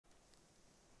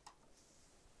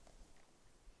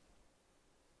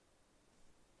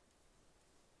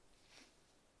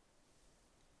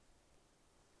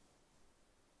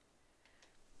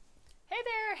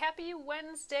Hi there, happy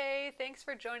Wednesday. Thanks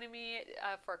for joining me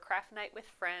for Craft Night with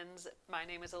Friends. My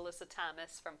name is Alyssa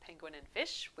Thomas from Penguin and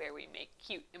Fish, where we make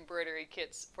cute embroidery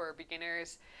kits for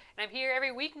beginners. And I'm here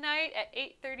every weeknight at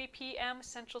 8:30 p.m.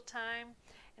 Central Time,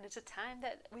 and it's a time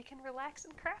that we can relax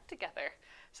and craft together.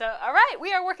 So, all right,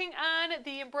 we are working on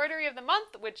the embroidery of the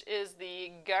month, which is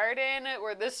the garden.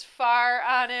 We're this far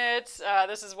on it.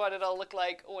 This is what it'll look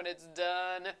like when it's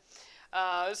done.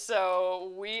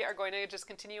 So we are going to just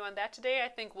continue on that today. I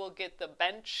think we'll get the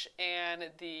bench and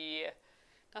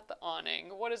not the awning.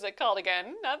 What is it called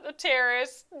again? Not the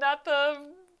terrace, not the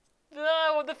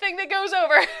thing that goes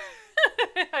over.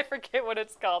 I forget what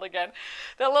it's called again.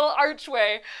 The little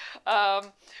archway.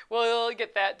 We'll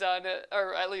get that done,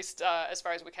 or at least as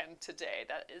far as we can today.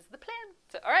 That is the plan.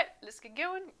 So, all right, let's get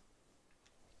going.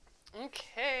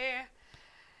 Okay.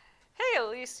 Hey,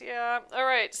 Alicia. All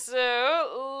right,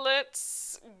 so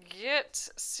let's get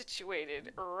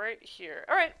situated right here.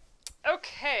 All right.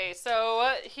 Okay,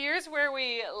 so here's where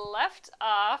we left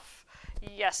off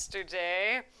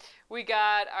yesterday. We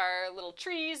got our little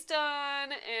trees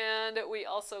done, and we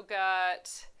also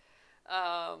got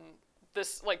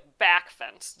this like back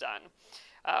fence done.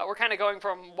 We're kind of going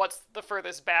from what's the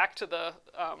furthest back to the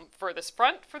furthest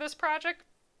front for this project.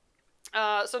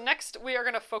 So next we are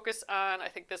going to focus on, I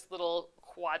think, this little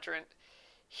quadrant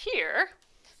here.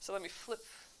 So let me flip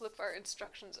our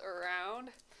instructions around.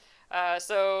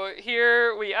 So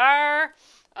here we are.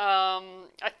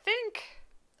 I think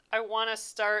I want to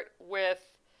start with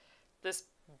this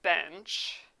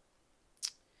bench.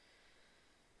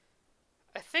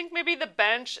 I think maybe the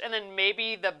bench and then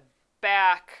maybe the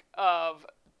back of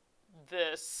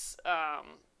this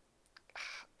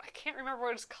I can't remember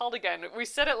what it's called again. We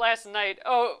said it last night.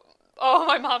 Oh,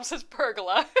 my mom says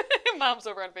pergola. Mom's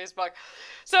over on Facebook.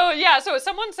 So yeah, so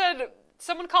someone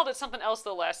called it something else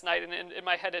though last night, and in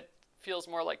my head it feels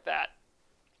more like that.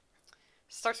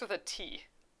 Starts with a T.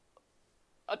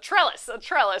 A trellis.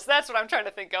 That's what I'm trying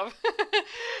to think of.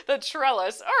 The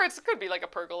trellis, or it could be like a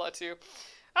pergola too.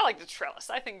 I like the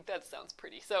trellis. I think that sounds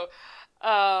pretty. So,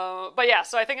 but yeah,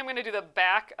 so I think I'm going to do the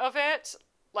back of it.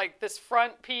 Like this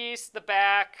front piece, the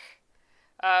back,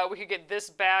 we could get this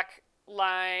back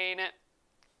line,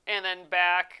 and then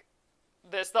back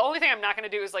this. The only thing I'm not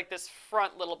going to do is like this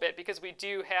front little bit, because we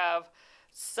do have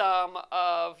some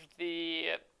of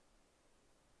the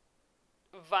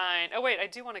vine. Oh wait, I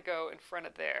do want to go in front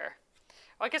of there.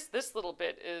 Well, I guess this little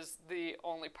bit is the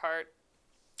only part.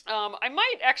 I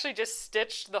might actually just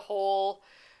stitch the whole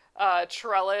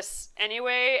trellis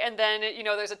anyway, and then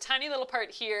there's a tiny little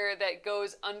part here that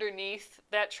goes underneath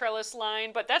that trellis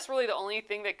line, but that's really the only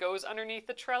thing that goes underneath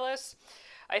the trellis.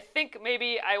 I think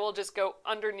maybe I will just go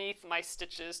underneath my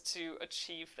stitches to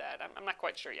achieve that. I'm not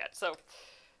quite sure yet. So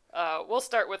we'll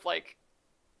start with like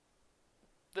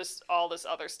all this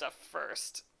other stuff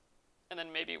first, and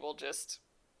then maybe we'll just,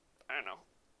 I don't know,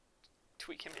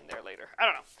 tweak him in there later. I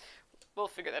don't know. We'll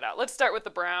figure that out. Let's start with the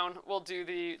brown. We'll do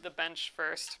the bench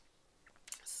first.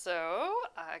 So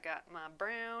I got my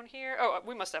brown here. Oh,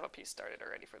 we must have a piece started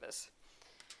already for this.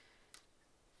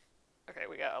 Okay,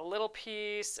 we got a little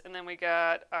piece, and then we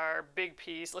got our big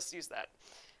piece. Let's use that.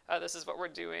 This is what we're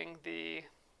doing, the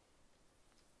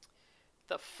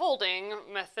folding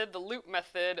method, the loop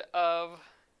method of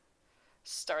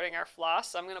starting our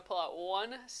floss. So I'm going to pull out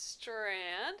one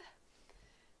strand.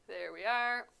 There we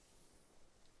are.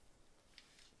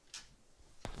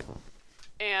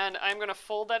 And I'm going to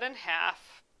fold that in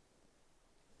half,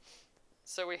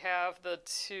 so we have the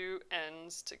two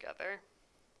ends together.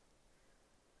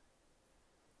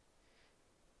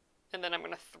 And then I'm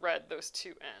going to thread those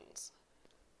two ends.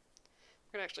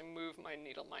 I'm going to actually move my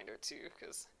needle minder too,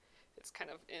 because it's kind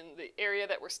of in the area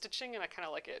that we're stitching, and I kind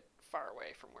of like it far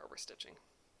away from where we're stitching.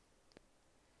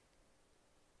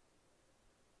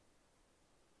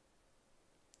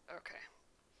 Okay.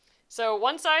 So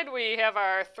one side we have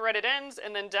our threaded ends,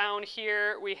 and then down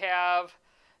here we have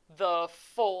the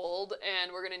fold,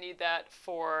 and we're going to need that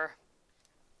for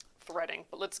threading.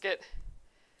 But let's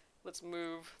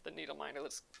move the needle minder.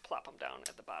 Let's plop them down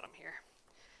at the bottom here.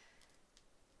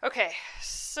 Okay,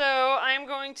 so I'm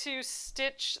going to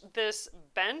stitch this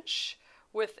bench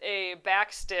with a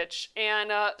back stitch,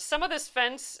 and some of this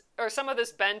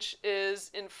bench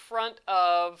is in front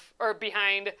of or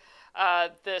behind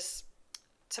this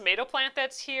tomato plant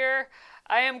that's here.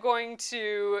 I am going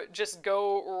to just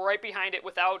go right behind it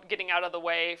without getting out of the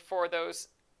way for those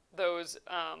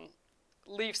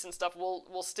leaves and stuff.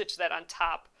 We'll stitch that on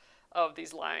top of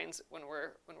these lines when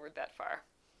we're that far.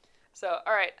 So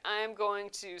all right, I'm going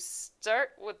to start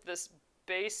with this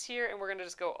base here, and we're going to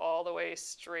just go all the way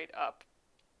straight up.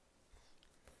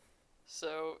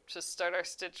 So to start our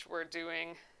stitch, we're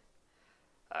doing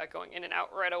going in and out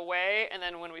right away, and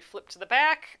then when we flip to the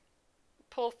back,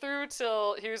 pull through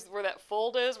till here's where that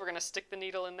fold is. We're going to stick the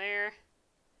needle in there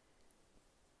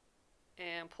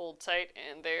and pull tight,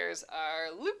 and there's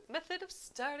our loop method of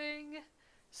starting.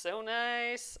 So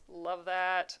nice. Love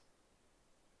that.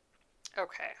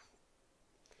 Okay.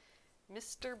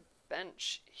 Mr.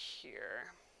 Bench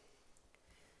here.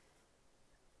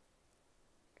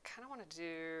 I kind of want to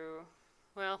do,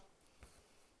 well,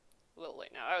 a little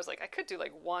late now. I was like, I could do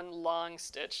like one long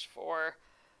stitch for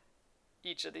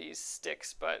each of these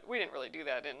sticks, but we didn't really do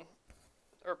that in,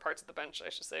 or parts of the bench, I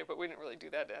should say, but we didn't really do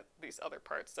that at these other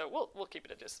parts, so we'll keep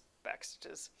it at just back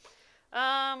stitches.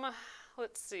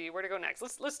 Let's see, where to go next?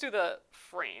 Let's do the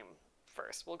frame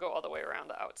first. We'll go all the way around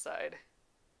the outside,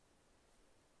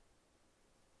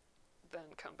 then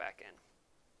come back in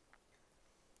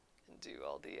and do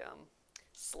all the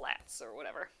slats or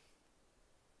whatever.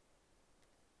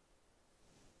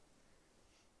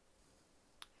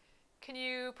 Can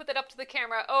you put that up to the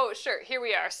camera? Oh, sure. Here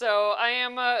we are. So I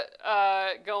am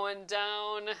going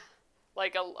down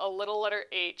like a little letter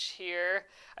H here.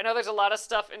 I know there's a lot of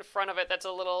stuff in front of it that's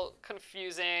a little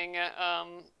confusing.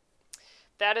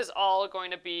 That is all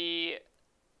going to be,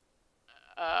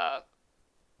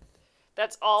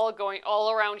 that's all going,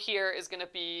 all around here is going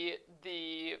to be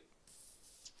the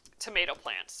tomato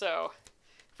plant. So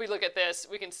if we look at this,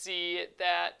 we can see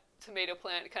that tomato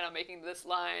plant kind of making this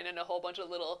line and a whole bunch of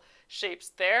little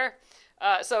shapes there.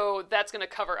 So that's going to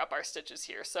cover up our stitches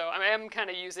here. So I am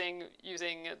kind of using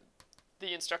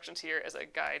the instructions here as a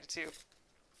guide too.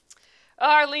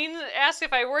 Arlene asked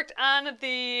if I worked on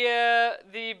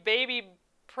the baby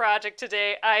project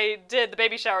today. I did, the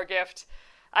baby shower gift.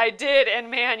 I did,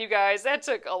 and man, you guys, that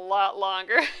took a lot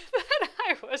longer than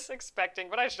I was expecting,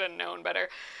 but I should have known better.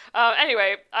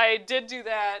 Anyway, I did do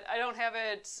that. I don't have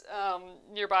it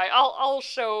nearby. I'll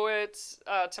show it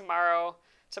tomorrow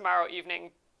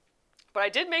evening. But I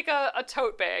did make a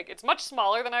tote bag. It's much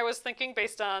smaller than I was thinking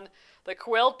based on the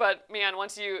quilt, but man,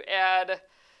 once you add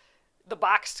the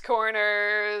boxed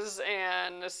corners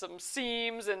and some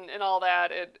seams and all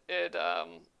that, it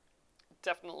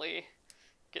definitely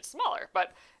gets smaller,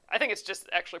 but I think it's just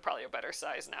actually probably a better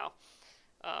size now.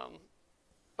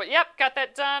 But yep, got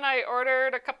that done. I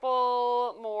ordered a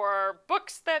couple more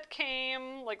books that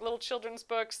came, like little children's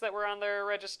books that were on their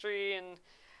registry, and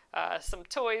some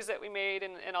toys that we made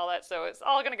and all that. So it's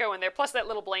all gonna go in there. Plus that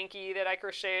little blankie that I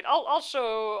crocheted.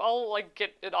 I'll like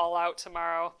get it all out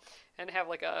tomorrow and have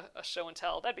like a show and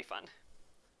tell. That'd be fun.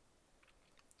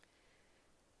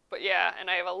 But yeah, and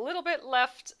I have a little bit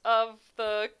left of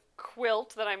the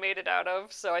quilt that I made it out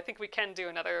of, so I think we can do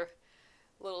another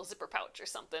little zipper pouch or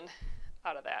something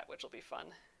out of that, which will be fun.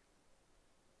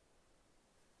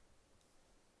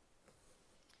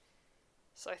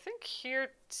 So I think here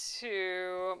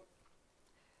too,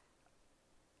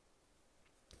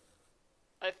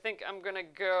 I think I'm gonna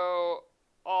go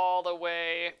all the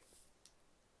way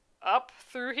up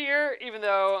through here, even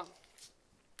though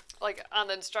like on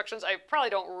the instructions I probably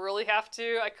don't really have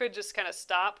to. I could just kind of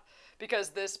stop because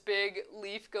this big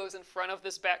leaf goes in front of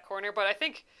this back corner, but I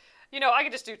think, you know, I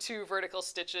could just do 2 vertical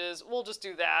stitches. We'll just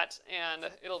do that, and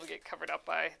it'll get covered up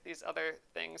by these other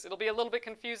things. It'll be a little bit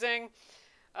confusing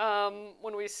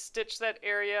when we stitch that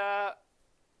area.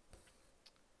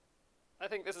 I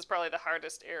think this is probably the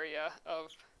hardest area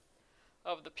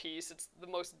of the piece. It's the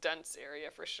most dense area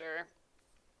for sure.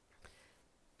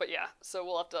 But yeah, so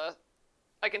we'll have to,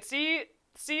 I can see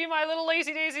my little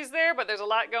lazy daisies there, but there's a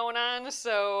lot going on,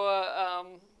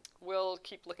 so we'll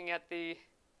keep looking at the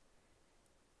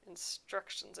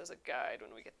instructions as a guide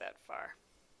when we get that far.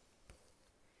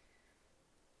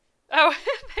 Oh,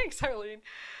 thanks, Arlene.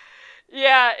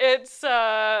 Yeah, it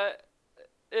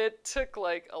took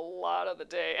like a lot of the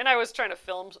day, and I was trying to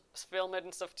film it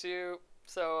and stuff too,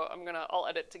 so I'll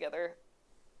edit together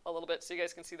a little bit so you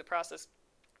guys can see the process.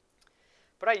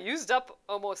 But I used up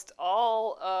almost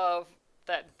all of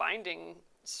that binding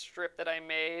strip that I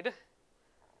made,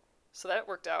 so that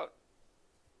worked out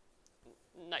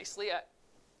nicely.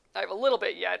 I have a little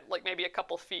bit yet, like maybe a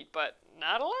couple feet, but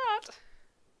not a lot.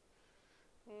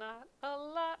 Not a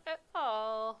lot at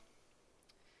all.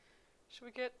 Should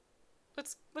we get,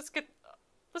 let's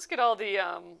get all the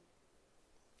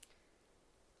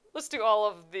let's do all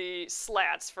of the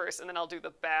slats first, and then I'll do the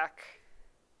back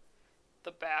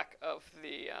of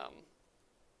the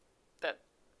that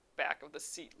back of the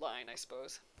seat line, I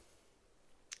suppose.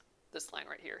 This line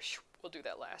right here, we'll do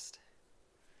that last.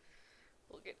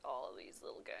 We'll get all of these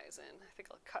little guys in. I think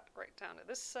I'll cut right down to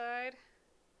this side.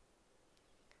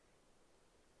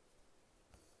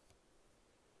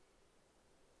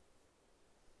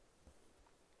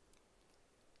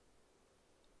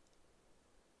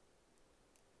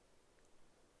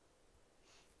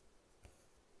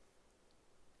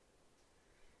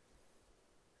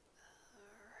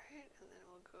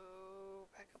 go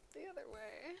back up the other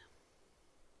way.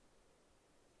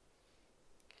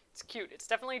 It's cute. It's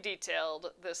definitely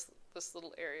detailed, this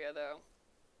little area, though.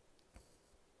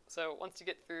 So once you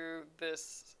get through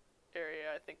this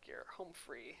area, I think you're home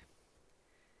free.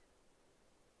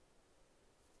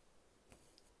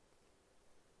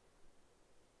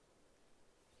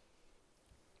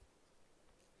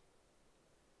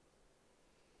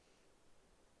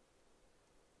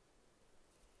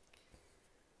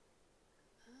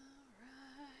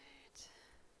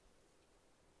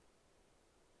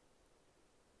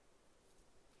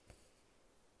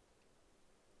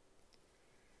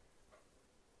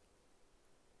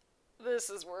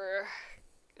 This is where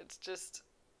it just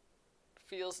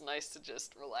feels nice to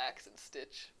just relax and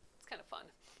stitch. It's kind of fun.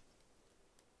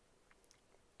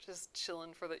 Just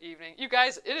chilling for the evening. You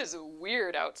guys, it is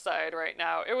weird outside right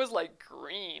now. It was like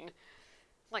green.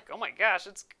 I'm like, oh my gosh,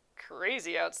 it's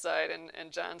crazy outside.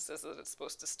 And John says that it's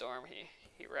supposed to storm,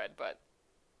 he read, but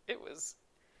it was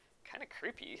kind of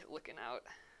creepy looking out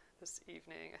this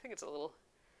evening. I think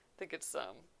it's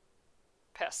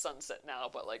past sunset now,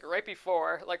 but like right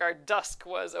before, like our dusk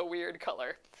was a weird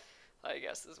color, I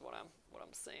guess is what I'm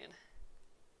saying.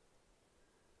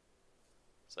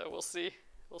 So we'll see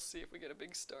if we get a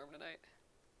big storm tonight.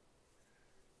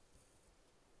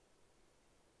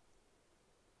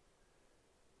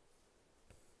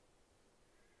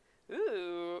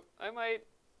 Ooh, I might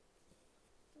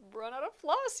run out of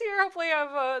floss here. Hopefully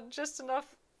I have just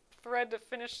enough thread to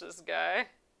finish this guy.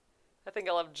 I think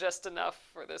I'll have just enough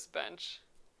for this bench.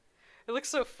 It looks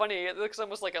so funny. It looks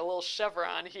almost like a little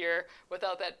chevron here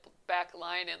without that back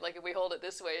line. And like if we hold it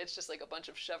this way, it's just like a bunch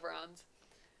of chevrons.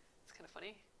 It's kind of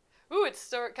funny. Ooh,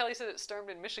 Kelly said it stormed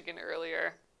in Michigan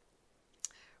earlier.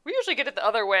 We usually get it the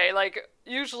other way. Like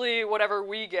usually whatever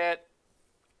we get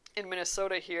in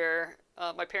Minnesota here,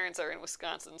 my parents are in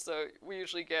Wisconsin, so we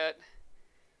usually get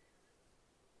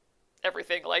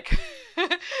everything like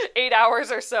 8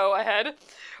 hours or so ahead,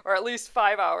 or at least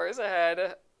 5 hours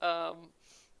ahead of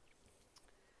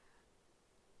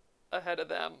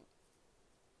them.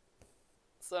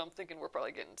 So I'm thinking we're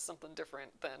probably getting something different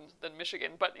than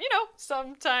Michigan. But you know,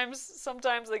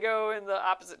 sometimes they go in the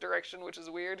opposite direction, which is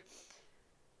weird.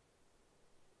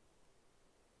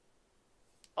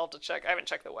 I'll have to check. I haven't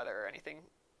checked the weather or anything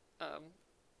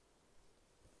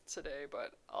today,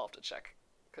 but I'll have to check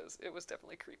because it was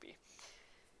definitely creepy.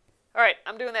 All right,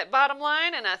 I'm doing that bottom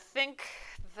line, and I think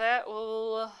that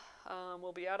will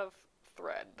we'll be out of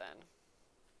thread then.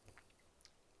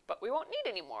 But we won't need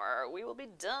any more. We will be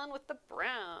done with the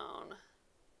brown.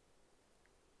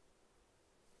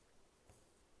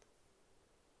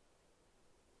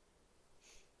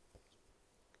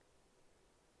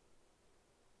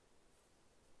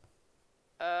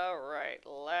 All right,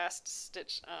 last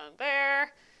stitch on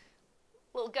there.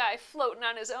 Little guy floating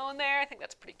on his own there. I think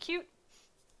that's pretty cute.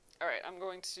 All right, I'm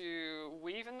going to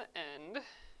weave in the end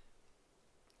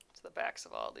to the backs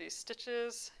of all these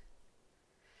stitches.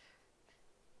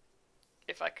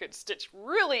 If I could stitch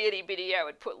really itty bitty, I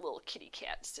would put little kitty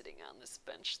cat sitting on this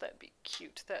bench. That'd be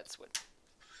cute. That's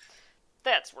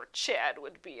where Chad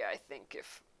would be, I think,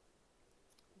 if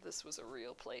this was a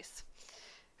real place.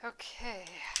 Okay,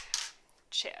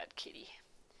 Chad kitty.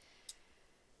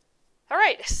 All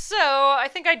right, so I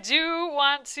think I do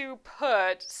want to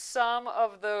put some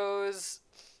of those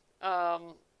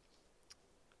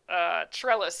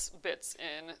trellis bits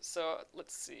in. So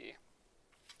let's see.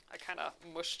 I kind of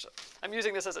mushed, I'm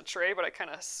using this as a tray, but I kind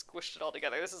of squished it all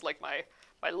together. This is like my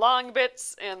long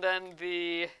bits and then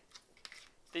the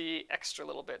extra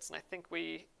little bits. And I think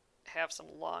we have some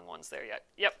long ones there yet.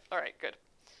 Yep, all right, good.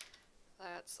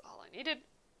 That's all I needed.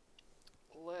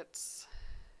 Let's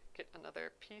get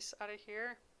another piece out of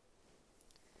here.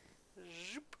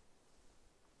 Zoop.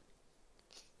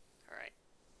 All right.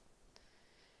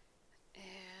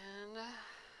 And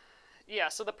yeah,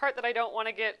 so the part that I don't want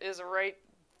to get is right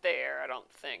there, I don't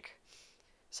think.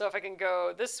 So if I can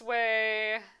go this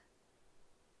way,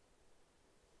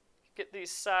 get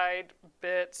these side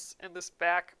bits and this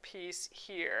back piece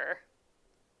here.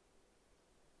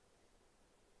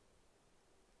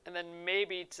 And then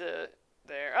maybe to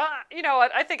there. You know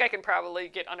what? I think I can probably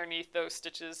get underneath those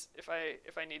stitches if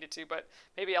I needed to, but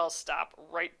maybe I'll stop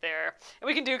right there. And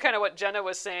we can do kind of what Jenna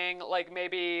was saying, like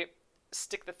maybe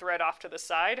stick the thread off to the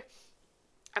side.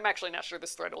 I'm actually not sure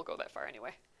this thread will go that far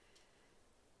anyway.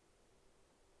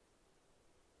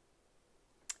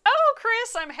 Oh,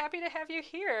 Chris, I'm happy to have you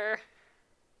here.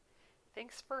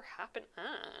 Thanks for hopping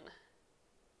on.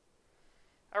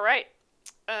 All right.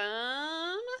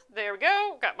 There we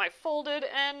go. Got my folded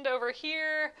end over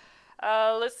here.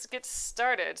 Let's get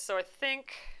started. So I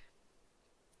think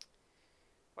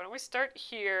Why don't we start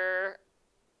here?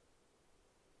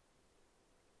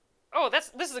 Oh,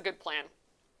 this is a good plan.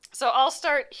 So I'll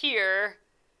start here,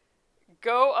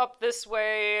 go up this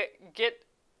way, get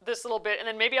this little bit, and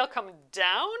then maybe I'll come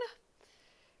down?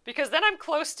 Because then I'm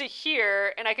close to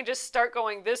here, and I can just start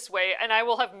going this way, and I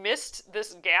will have missed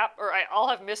this gap, or I'll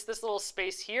have missed this little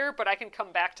space here, but I can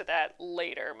come back to that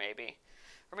later, maybe.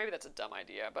 Or maybe that's a dumb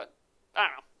idea, but I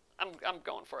don't know. I'm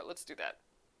going for it. Let's do that.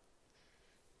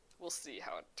 We'll see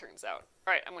how it turns out.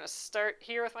 All right, I'm going to start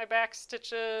here with my back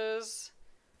stitches.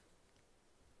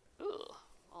 Ugh,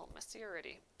 all messy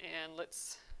already. And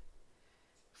let's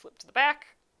flip to the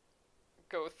back,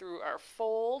 go through our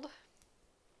fold.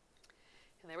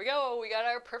 And there we go. We got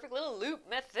our perfect little loop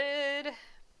method.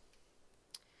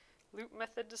 Loop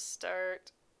method to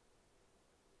start.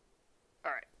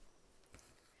 All right.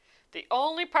 The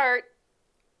only part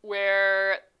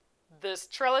where this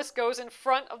trellis goes in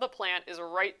front of the plant is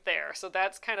right there. So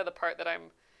that's kind of the part that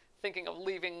I'm thinking of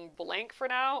leaving blank for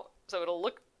now. So it'll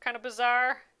look kind of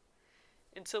bizarre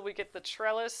until we get the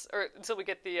trellis, or until we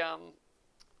get the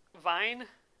vine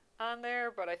on there.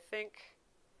 But I think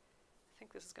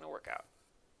this is going to work out.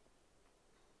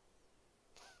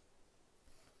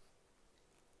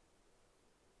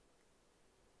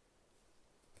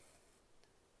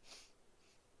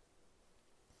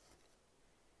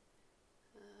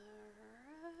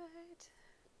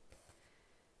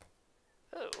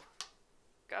 Oh,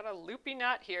 got a loopy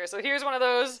knot here. So here's one of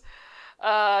those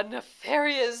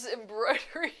nefarious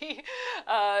embroidery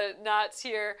knots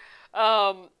here.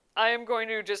 I am going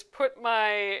to just put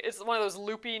it's one of those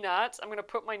loopy knots. I'm going to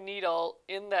put my needle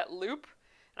in that loop,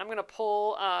 and I'm going to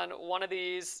pull on one of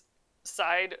these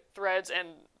side threads, and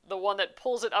the one that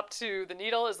pulls it up to the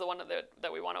needle is the one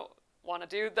that we want to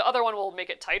do. The other one will make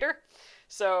it tighter.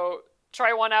 So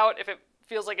try one out. If it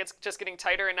feels like it's just getting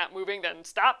tighter and not moving, then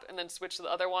stop and then switch to the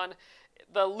other one.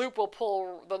 The loop will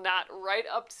pull the knot right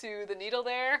up to the needle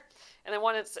there, and then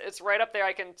when it's right up there,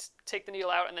 I can take the needle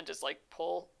out and then just like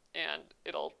pull, and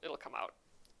it'll come out.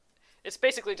 It's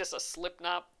basically just a slip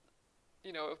knot,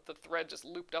 you know, if the thread just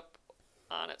looped up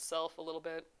on itself a little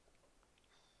bit.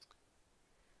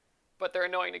 But they're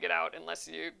annoying to get out unless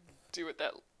you do it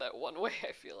that one way,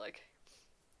 I feel like.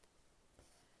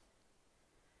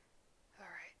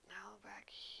 Back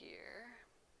here.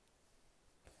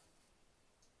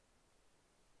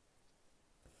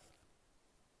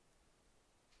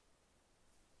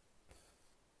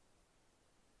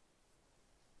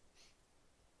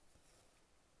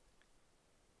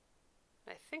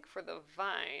 I think for the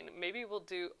vine, maybe we'll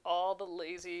do all the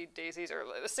lazy daisies, or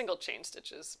the single chain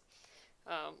stitches.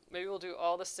 Maybe we'll do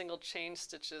all the single chain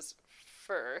stitches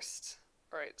first.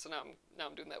 All right, so now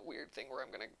I'm doing that weird thing where I'm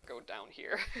going to go down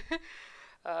here.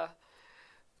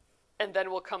 And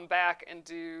then we'll come back and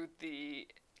do the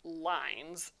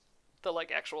lines, the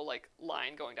like actual like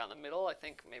line going down the middle. I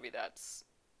think maybe that's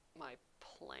my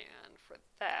plan for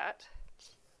that.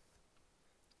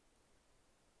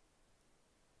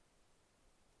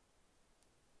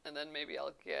 And then maybe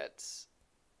I'll get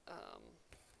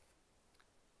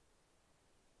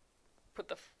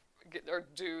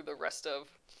do the rest of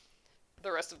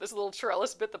this little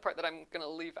trellis bit, the part that I'm gonna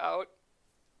leave out,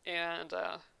 and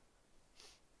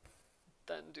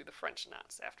then do the French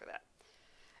knots after that.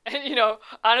 And you know,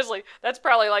 honestly, that's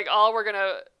probably like all we're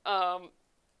gonna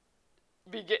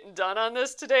be getting done on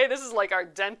this today. This is like our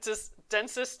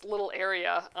densest little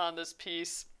area on this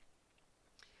piece,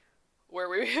 where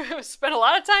we spent a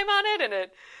lot of time on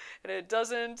it, and it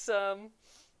doesn't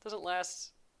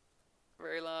last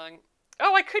very long.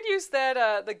 Oh, I could use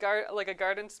that like a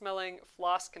garden smelling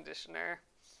floss conditioner.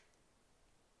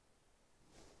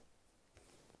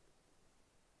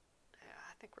 Yeah,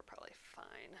 I think we're probably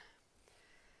fine.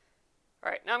 All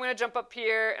right, now I'm going to jump up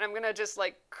here, and I'm going to just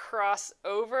like cross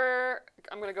over.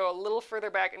 I'm going to go a little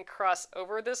further back and cross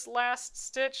over this last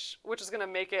stitch, which is going to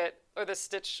make it, or this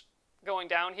stitch going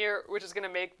down here, which is going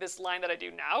to make this line that I do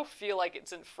now feel like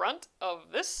it's in front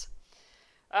of this.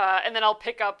 And then I'll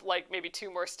pick up like maybe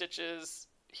 2 more stitches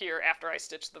here after I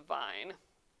stitch the vine.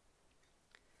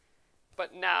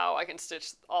 But now I can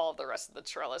stitch all of the rest of the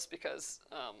trellis because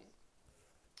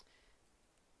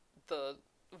the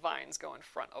vines go in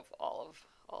front of all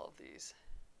of these.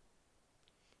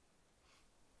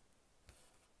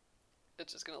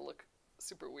 It's just going to look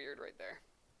super weird right there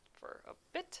for a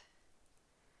bit.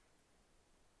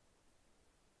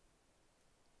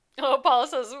 Oh, Paula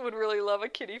says would really love a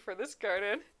kitty for this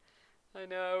garden. I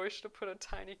know, we should have put a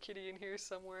tiny kitty in here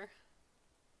somewhere.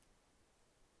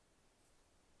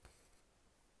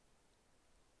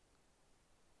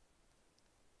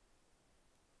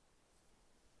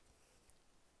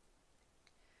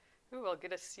 Ooh, I'll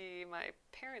get to see my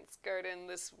parents' garden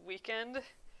this weekend.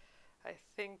 I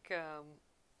think,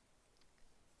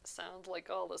 sounds like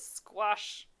all the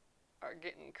squash are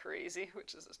getting crazy,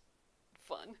 which is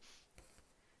fun.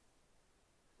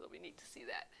 It'll be neat to see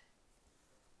that.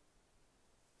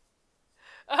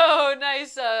 Oh,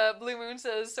 nice. Blue Moon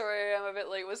says, sorry, I'm a bit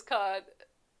late. Was caught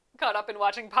up in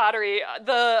watching pottery.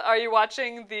 Are you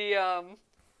watching the,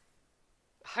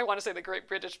 I want to say the Great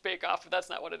British Bake Off, but that's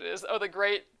not what it is. Oh, the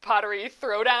Great Pottery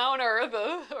Throwdown, or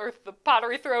the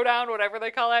Pottery Throwdown, whatever they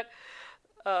call it.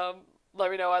 Let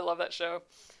me know. I love that show.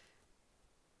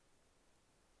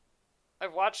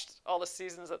 I've watched all the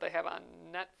seasons that they have on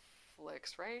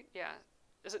Netflix, right? Yeah.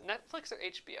 Is it Netflix or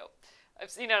HBO? I've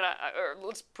seen it, or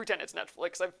let's pretend it's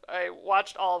Netflix. I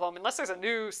watched all of them, unless there's a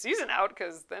new season out,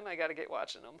 because then I gotta get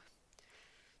watching them.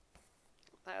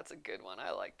 That's a good one.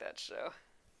 I like that show.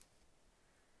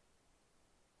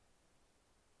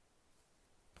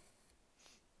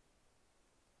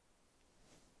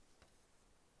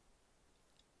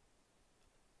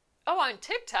 Oh, on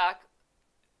TikTok?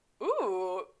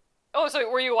 Ooh. Oh, so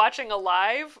were you watching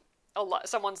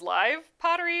someone's live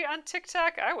pottery on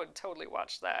TikTok? I would totally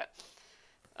watch that.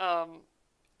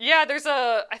 Yeah,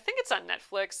 I think it's on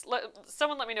Netflix.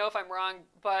 Someone let me know if I'm wrong,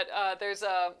 but I think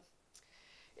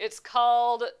it's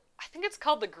called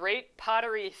The Great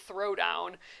Pottery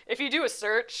Throwdown. If you do a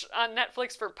search on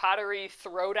Netflix for Pottery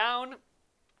Throwdown,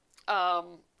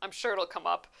 I'm sure it'll come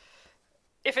up.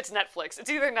 If it's Netflix, it's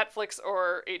either Netflix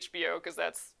or HBO, because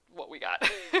that's what we got.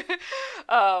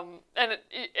 And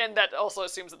that also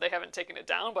assumes that they haven't taken it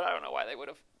down, but I don't know why they would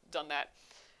have done that.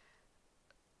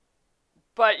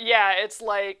 But yeah, it's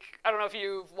like, I don't know if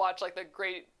you've watched like the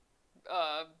Great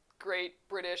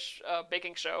British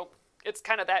Baking Show. It's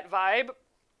kind of that vibe.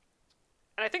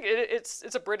 And I think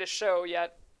it's a British show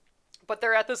yet, but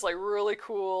they're at this like really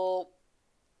cool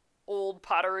old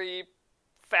pottery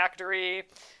factory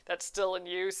that's still in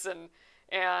use, and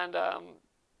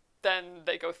then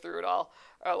they go through it all,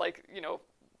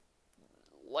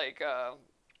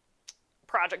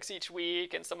 projects each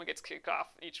week, and someone gets kicked off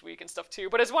each week and stuff too.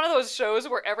 But it's one of those shows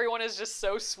where everyone is just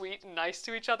so sweet and nice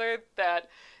to each other that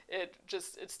it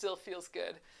still feels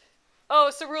good. Oh,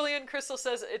 Cerulean Crystal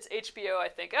says it's HBO, I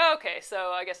think. Oh, okay,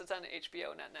 so I guess it's on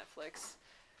HBO, not Netflix.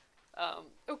 Oh,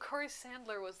 Corey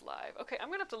Sandler was live. Okay, I'm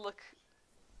gonna have to look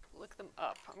them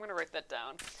up. I'm gonna write that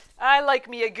down. I like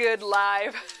me a good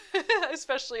live,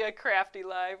 especially a crafty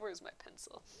live. Where's my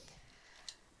pencil?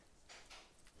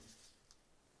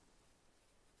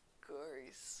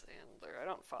 Corey Sandler. I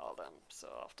don't follow them, so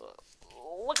I'll have to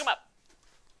look them up.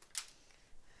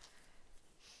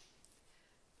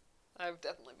 I've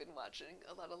definitely been watching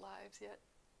a lot of lives yet.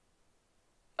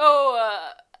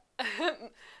 Oh,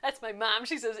 that's my mom.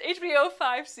 She says HBO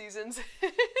 5 seasons.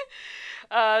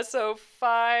 So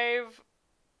five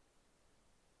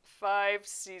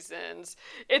seasons.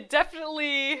 It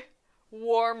definitely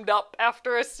warmed up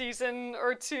after a season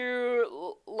or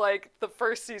two. Like the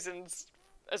first seasons,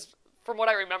 as from what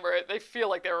I remember, they feel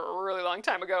like they were a really long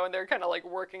time ago, and they're kind of like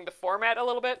working the format a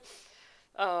little bit.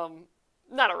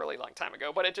 Not a really long time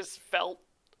ago, but it just felt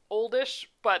oldish.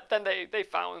 But then they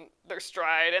found their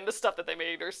stride, and the stuff that they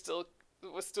made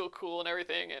was still cool and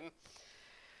everything, and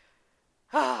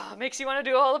makes you want to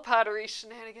do all the pottery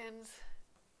shenanigans.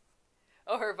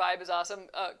 Oh, her vibe is awesome.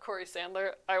 Corey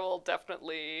Sandler. I will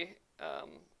definitely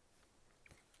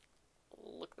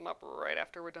look them up right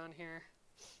after we're done here.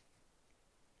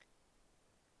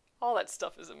 All that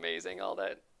stuff is amazing. All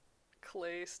that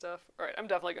clay stuff. All right, I'm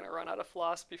definitely going to run out of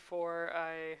floss before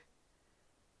I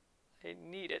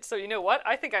need it. So you know what?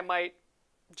 I think I might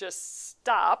just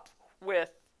stop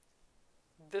with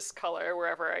this color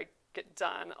wherever I get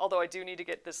done. Although I do need to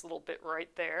get this little bit right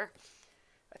there.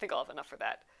 I think I'll have enough for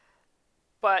that.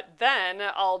 But then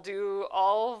I'll do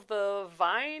all the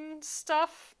vine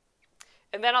stuff,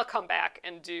 and then I'll come back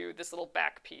and do this little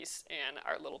back piece and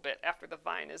our little bit after the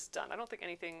vine is done. I don't think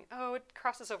anything... Oh, it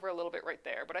crosses over a little bit right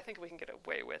there, but I think we can get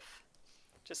away with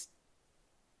just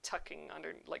tucking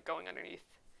under, like going underneath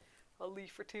a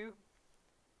leaf or two.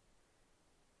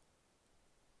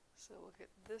 So we'll get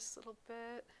this little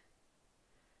bit.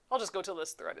 I'll just go till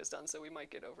this thread is done, so we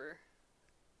might get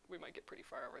pretty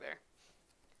far over there.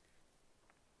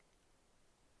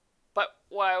 But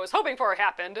what I was hoping for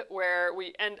happened, where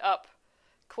we end up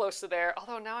close to there.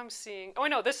 Although now I'm seeing, oh, I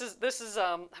know, this is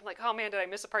I'm like, oh man, did I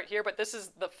miss a part here? But this is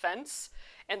the fence,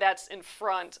 and that's in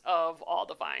front of all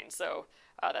the vines. So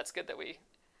that's good that we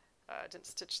didn't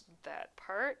stitch that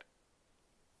part.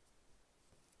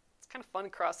 It's kind of fun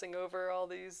crossing over all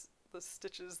the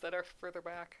stitches that are further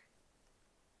back.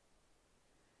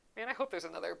 Man, I hope there's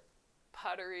another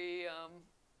pottery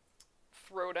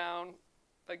throwdown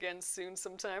again soon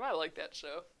sometime. I like that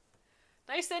show.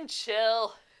 Nice and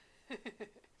chill.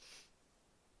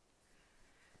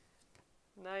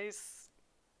 Nice,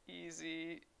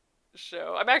 easy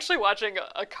show. I'm actually watching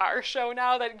a car show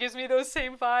now that gives me those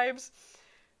same vibes.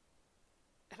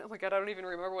 And oh my god, I don't even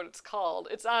remember what it's called.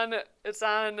 It's on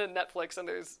Netflix and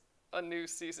there's a new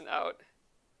season out.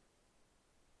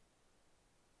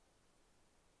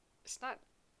 It's not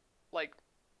like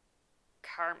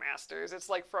Car Masters. It's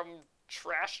like from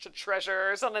trash to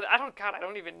treasure or something. I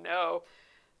don't even know.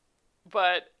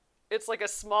 But it's like a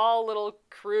small little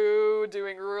crew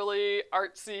doing really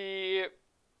artsy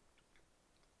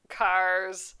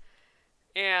cars,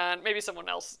 and maybe someone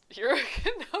else here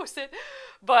knows it,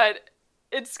 but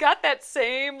it's got that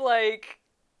same like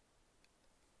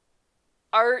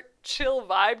art chill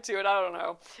vibe to it. I don't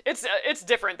know. It's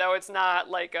different though. It's not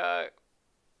like a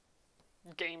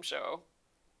game show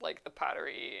like the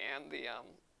pottery and the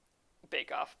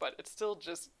Bake Off, but it's still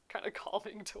just kind of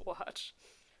calming to watch.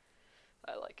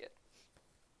 I like it.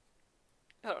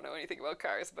 I don't know anything about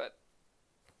cars, but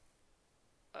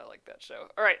I like that show.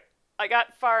 All right, I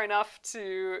got far enough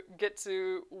to get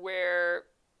to where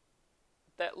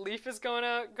that leaf is going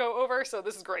to go over, so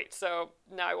this is great. So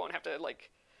now I won't have to like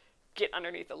get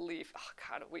underneath the leaf. Oh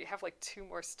god, we have like 2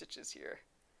 more stitches here.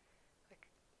 Like,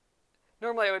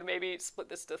 normally I would maybe split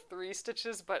this to 3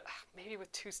 stitches, but maybe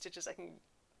with 2 stitches I can...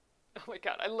 Oh my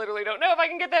god, I literally don't know if I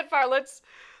can get that far. Let's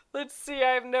see,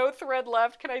 I have no thread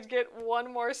left. Can I get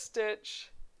 1 more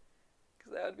stitch?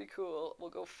 Because that would be cool. We'll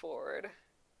go forward.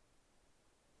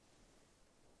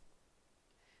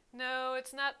 No,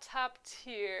 it's not top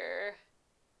tier.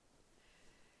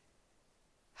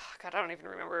 Oh god, I don't even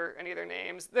remember any of their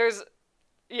names.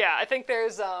 I think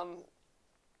there's,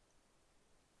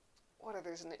 what are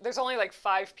their names? There's only like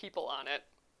 5 people on it.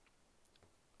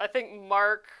 I think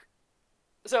Mark...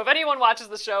 So if anyone watches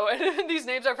the show and these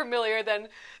names are familiar, then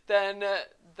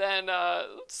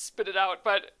spit it out.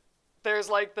 But there's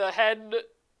like the head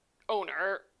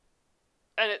owner,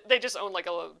 and they just own like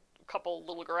a couple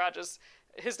little garages.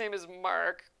 His name is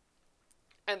Mark,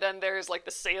 and then there's like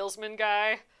the salesman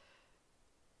guy.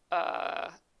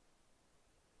 What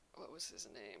was his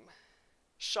name?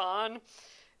 Sean,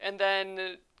 and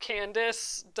then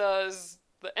Candace does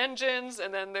the engines,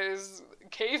 and then there's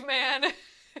Caveman.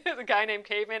 The guy named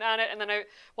Caveman on it, and then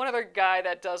one other guy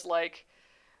that does like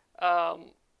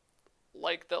the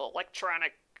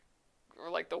electronic or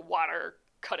like the water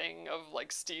cutting of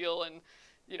like steel and,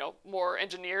 you know, more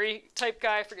engineering type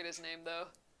guy. I forget his name though.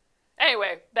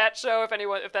 Anyway, that show,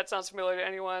 if that sounds familiar to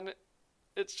anyone,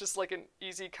 it's just like an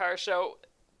easy car show.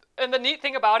 And the neat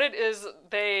thing about it is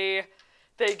they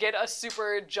get a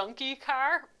super junky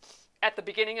car at the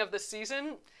beginning of the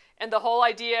season. And the whole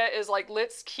idea is like,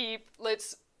 let's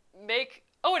make,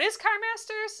 oh, it is Car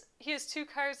Masters? He has 2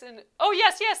 cars in, oh,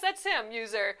 yes, that's him,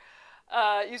 user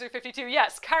 52,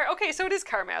 yes, okay, so it is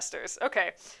Car Masters,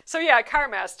 okay. So yeah, Car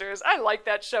Masters, I like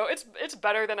that show. It's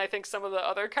better than I think some of the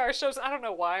other car shows. I don't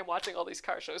know why I'm watching all these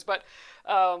car shows, but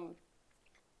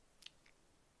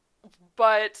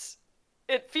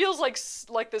it feels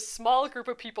like this small group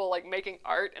of people like making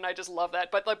art, and I just love that.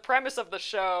 But the premise of the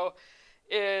show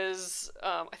is,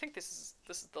 I think this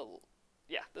is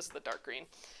the dark green.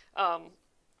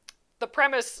 The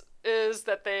premise is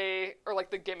that or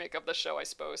like the gimmick of the show, I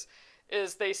suppose,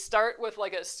 is they start with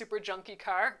like a super junky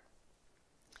car,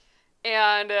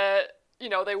 and you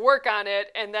know, they work on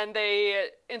it, and then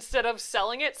instead of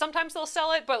selling it, sometimes they'll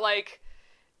sell it, but like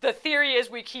the theory is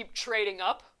we keep trading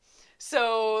up.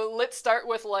 So let's start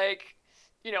with like,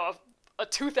 you know, a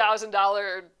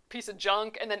 $2,000 piece of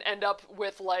junk, and then end up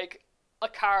with like a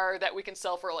car that we can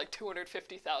sell for like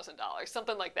 $250,000,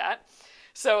 something like that.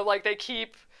 So like they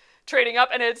keep trading up,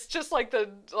 and it's just like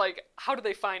how do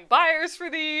they find buyers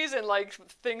for these, and like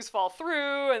things fall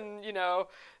through, and you know,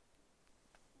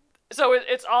 so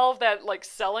it's all of that like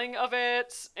selling of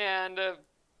it, and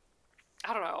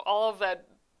I don't know, all of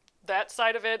that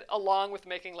side of it, along with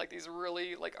making like these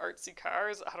really like artsy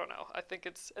cars. I don't know, I think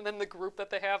and then the group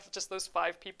that they have, just those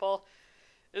 5 people,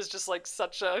 is just like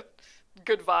such a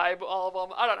good vibe, all of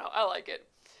them. I don't know, I like it.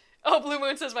 Oh, Blue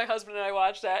Moon says my husband and I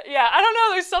watched that. Yeah, I don't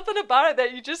know, there's something about it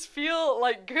that you just feel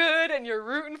like good, and you're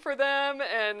rooting for them,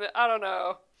 and I don't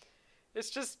know. It's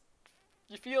just,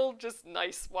 you feel just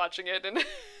nice watching it, and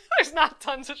there's not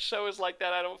tons of shows like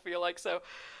that, I don't feel like, so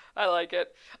I like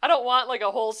it. I don't want like a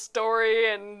whole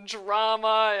story and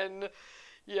drama and,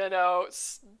 you know,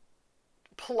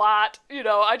 plot, you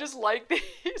know, I just like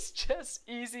these just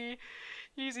easy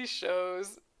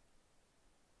shows.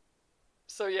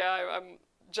 So yeah, I'm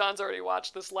John's already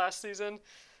watched this last season,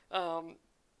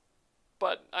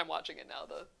 but I'm watching it now,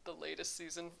 the latest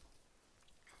season.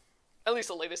 At least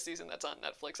the latest season that's on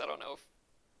Netflix. I don't know if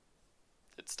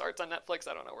it starts on Netflix.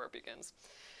 I don't know where it begins.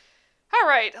 All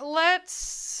right,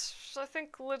 let's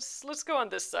go on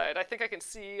this side. I think I can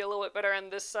see a little bit better on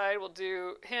this side. We'll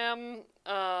do him.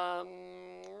 I'm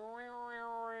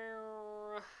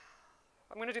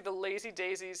going to do the lazy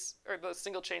daisies, or the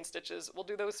single chain stitches. We'll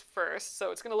do those first,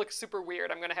 so it's going to look super weird.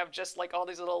 I'm going to have just like all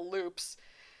these little loops.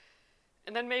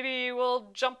 And then maybe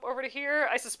we'll jump over to here.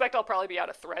 I suspect I'll probably be out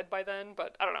of thread by then,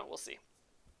 but I don't know, we'll see.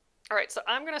 All right, so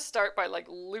I'm going to start by like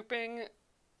looping,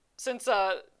 since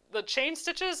the chain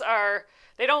stitches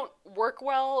they don't work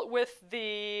well with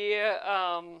the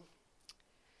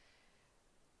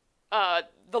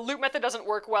loop method doesn't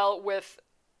work well with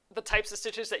the types of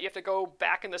stitches that you have to go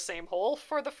back in the same hole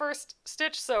for the first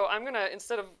stitch. So I'm going to,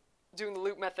 instead of doing the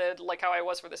loop method like how I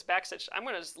was for this back stitch, I'm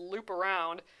going to just loop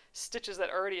around stitches that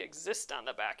already exist on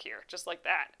the back here, just like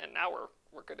that. And now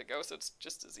we're good to go, so it's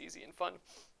just as easy and fun.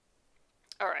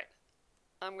 All right,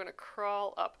 I'm going to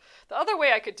crawl up. The other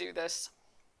way I could do this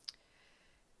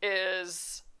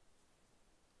is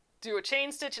do a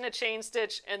chain stitch and a chain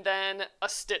stitch and then a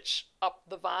stitch up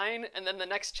the vine, and then the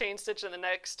next chain stitch and the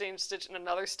next chain stitch and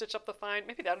another stitch up the vine.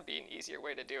 Maybe that would be an easier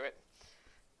way to do it.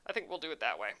 I think we'll do it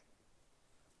that way.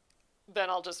 Then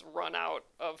I'll just run out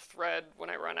of thread when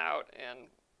I run out, and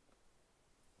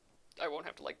I won't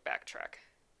have to like backtrack.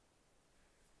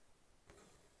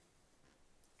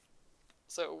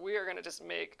 So we are going to just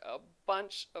make a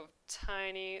bunch of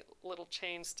tiny little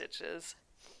chain stitches.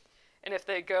 And if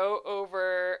they go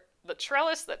over the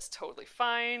trellis, that's totally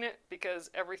fine, because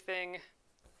everything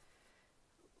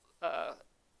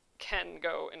can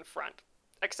go in front,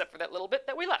 except for that little bit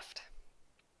that we left.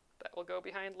 That will go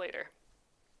behind later.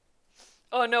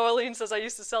 Oh no, Aline says, I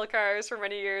used to sell cars for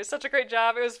many years. Such a great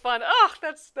job. It was fun. Oh,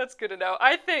 that's good to know.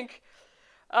 I think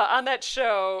on that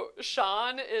show,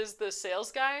 Sean is the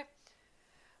sales guy.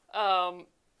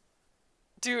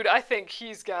 Dude, I think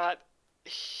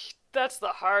that's the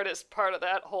hardest part of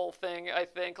that whole thing, I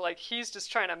think. Like, he's just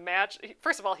trying to match.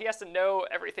 First of all, he has to know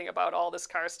everything about all this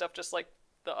car stuff, just like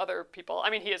the other people. I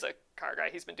mean, he is a car guy.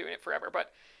 He's been doing it forever,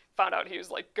 but found out he was,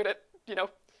 like, good at,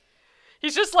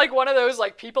 he's just, like, one of those,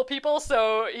 like, people,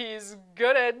 so he's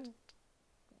good at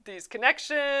these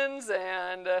connections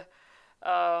and,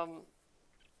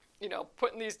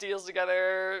 putting these deals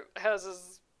together, has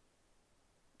his,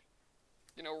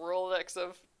 Rolodex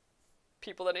of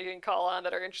people that he can call on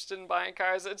that are interested in buying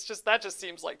cars. It's just, that just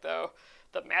seems like, though,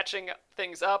 the matching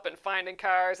things up and finding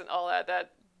cars and all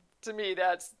that to me,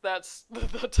 that's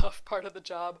the tough part of the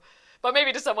job. But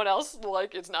maybe to someone else,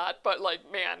 like, it's not. But,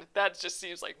 like, man, that just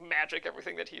seems like magic,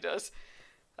 everything that he does.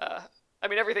 I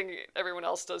mean, everything everyone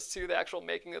else does, too. The actual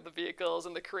making of the vehicles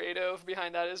and the creative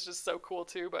behind that is just so cool,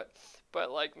 too.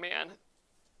 But like, man,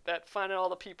 that finding all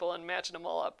the people and matching them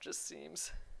all up just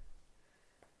seems...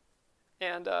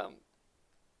 And, the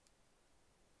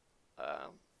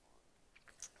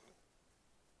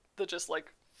just,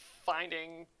 like,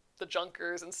 finding the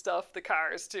junkers and stuff, the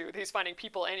cars, too. He's finding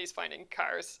people and he's finding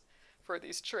cars for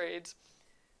these trades.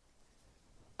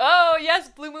 Oh, yes,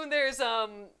 Blue Moon, there's,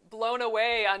 Blown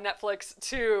Away on Netflix,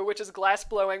 too, which is glass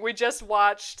blowing. We just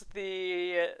watched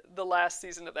the last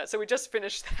season of that, so we just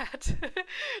finished that,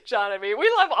 John and me.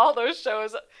 We love all those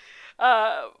shows.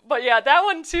 But yeah, that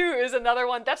one, too, is another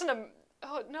one. That's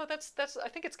oh, no, that's I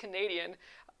think it's Canadian.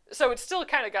 So it's still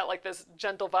kind of got, like, this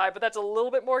gentle vibe, but that's a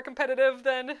little bit more competitive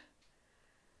than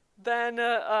I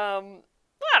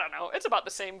don't know. It's about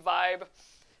the same vibe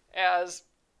as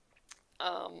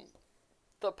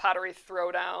the Pottery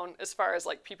Throwdown as far as,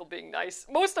 like, people being nice.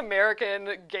 Most American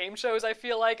game shows, I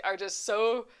feel like, are just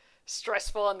so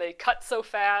stressful and they cut so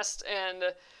fast and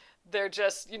they're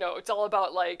just, it's all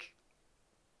about, like,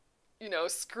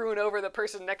 screwing over the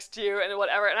person next to you and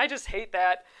whatever. And I just hate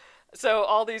that. So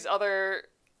all these other,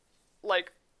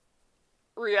 like,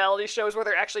 reality shows where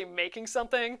they're actually making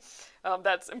something,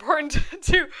 that's important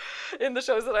to in the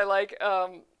shows that I like.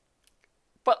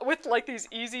 But with, like, these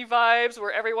easy vibes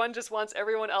where everyone just wants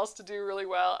everyone else to do really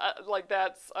well,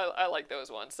 I like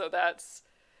those ones. So that's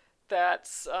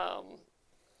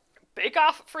Bake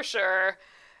Off for sure,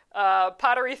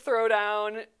 Pottery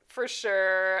Throwdown for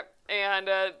sure, and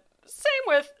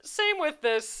same with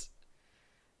this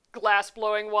glass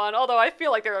blowing one, although I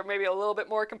feel like they're maybe a little bit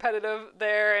more competitive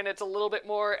there and it's a little bit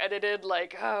more edited,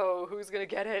 like, oh, who's gonna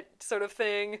get it sort of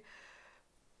thing.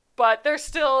 But it's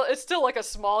still like a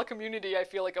small community, I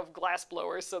feel like, of glass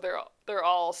blowers, so they're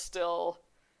all still,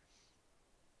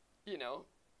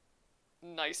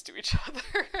 nice to each other.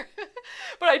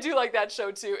 But I do like that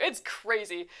show too. It's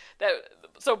crazy.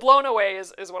 So Blown Away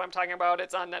is what I'm talking about.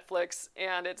 It's on Netflix,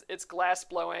 and it's glass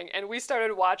blowing. And we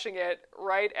started watching it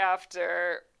right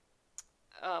after,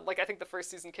 like I think the first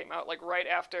season came out, like right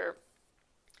after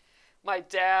my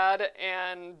dad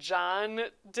and John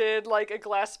did like a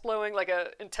glass blowing, like a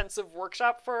intensive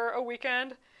workshop for a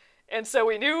weekend. And so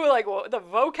we knew like the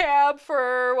vocab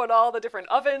for what all the different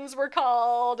ovens were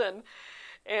called,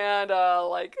 and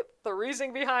like the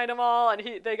reasoning behind them all, and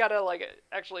they got to like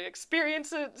actually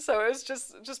experience it. So it was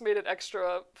just made it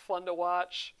extra fun to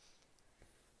watch.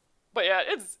 But yeah,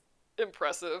 it's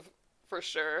impressive for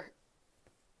sure.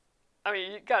 I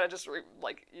mean, you gotta just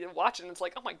like you watch it and it's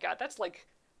like, oh my god, that's like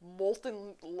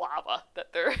molten lava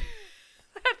that they're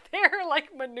that they're like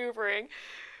maneuvering,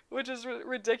 which is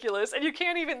ridiculous. And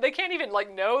they can't even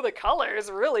like know the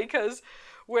colors really, because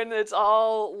when it's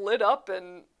all lit up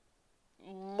and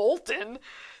molten,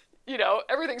 you know,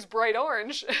 everything's bright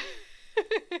orange.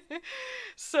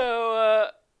 So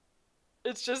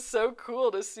it's just so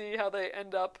cool to see how they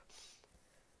end up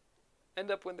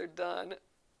when they're done.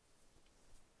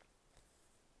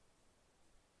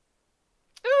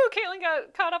 Ooh, Caitlin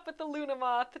got caught up with the Luna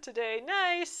Moth today.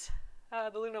 Nice.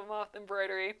 The Luna Moth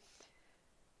embroidery.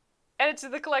 Added to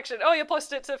the collection. Oh, you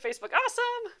posted it to Facebook.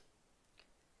 Awesome.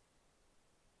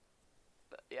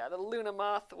 But yeah, the Luna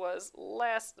Moth was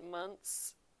last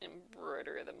month's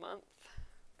embroidery of the month.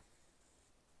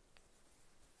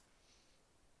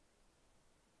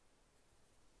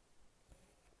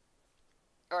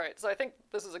 Alright, so I think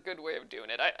this is a good way of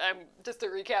doing it. I'm just to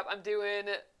recap, I'm doing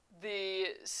the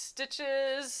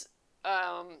stitches,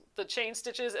 the chain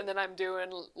stitches, and then I'm doing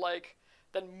like,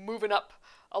 then moving up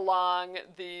along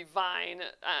the vine.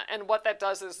 And what that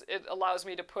does is it allows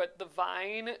me to put the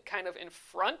vine kind of in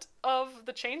front of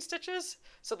the chain stitches.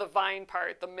 So the vine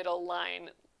part, the middle line,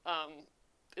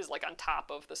 is like on top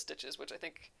of the stitches, which I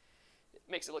think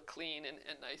makes it look clean and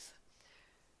nice.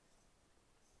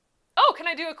 Oh, can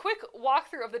I do a quick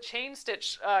walkthrough of the chain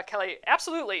stitch, Kelly?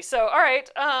 Absolutely. So, all right.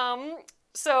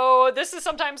 So this is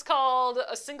sometimes called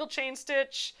a single chain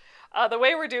stitch. The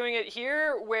way we're doing it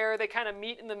here, where they kind of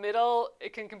meet in the middle,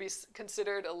 it can be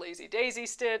considered a lazy daisy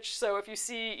stitch. So if you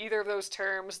see either of those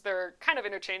terms, they're kind of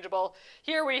interchangeable.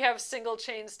 Here we have single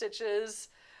chain stitches.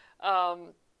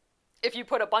 If you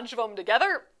put a bunch of them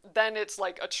together, then it's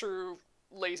like a true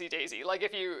lazy daisy. Like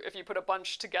if you put a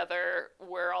bunch together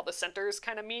where all the centers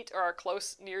kind of meet or are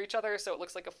close near each other, so it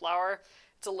looks like a flower,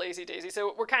 it's a lazy daisy.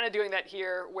 So we're kind of doing that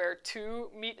here where two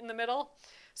meet in the middle.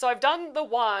 So I've done the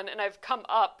one and I've come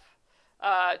up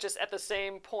just at the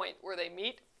same point where they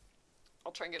meet.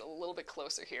 I'll try and get a little bit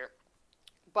closer here.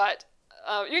 But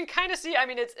you can kind of see, I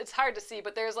mean, it's hard to see,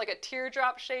 but there's like a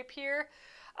teardrop shape here.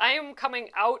 I am coming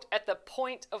out at the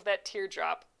point of that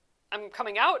teardrop. I'm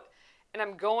coming out and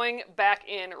I'm going back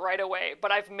in right away.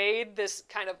 But I've made this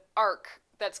kind of arc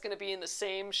that's going to be in the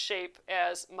same shape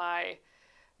as my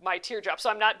teardrop. So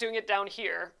I'm not doing it down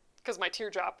here because my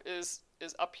teardrop is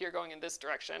up here going in this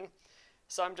direction.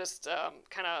 So I'm just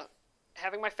kind of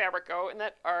having my fabric go in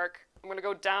that arc. I'm going to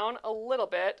go down a little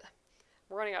bit.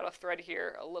 I'm running out of thread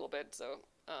here a little bit, so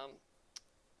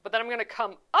but then I'm going to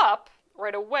come up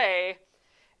right away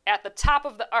at the top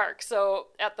of the arc, so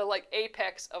at the like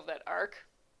apex of that arc,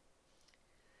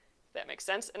 if that makes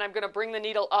sense. And I'm going to bring the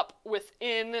needle up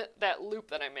within that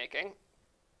loop that I'm making,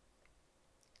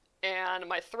 and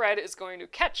my thread is going to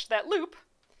catch that loop.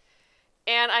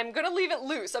 And I'm going to leave it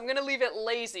loose. I'm going to leave it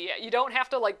lazy. You don't have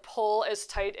to like pull as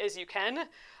tight as you can.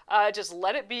 Just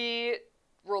let it be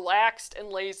relaxed and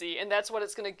lazy. And that's what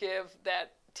it's going to give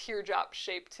that teardrop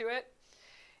shape to it.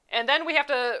 And then we have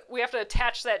to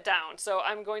attach that down. So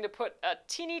I'm going to put a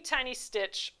teeny tiny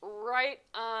stitch right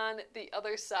on the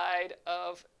other side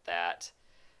of that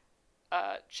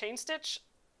chain stitch.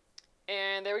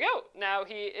 And there we go. Now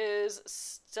he is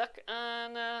stuck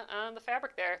on the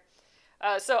fabric there.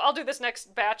 So I'll do this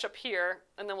next batch up here,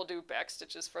 and then we'll do back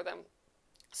stitches for them.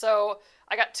 So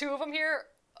I got two of them here,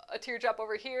 a teardrop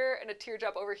over here and a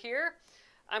teardrop over here.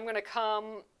 I'm going to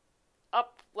come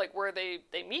up like where they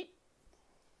meet.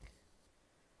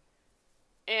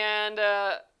 And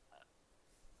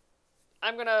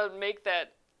I'm going to make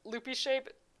that loopy shape,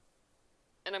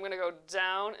 and I'm going to go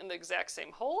down in the exact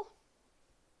same hole.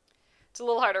 It's a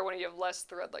little harder when you have less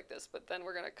thread like this, but then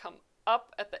we're going to come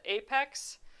up at the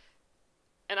apex.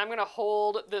 And I'm going to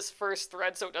hold this first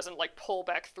thread so it doesn't like pull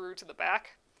back through to the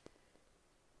back.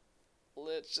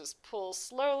 Let's just pull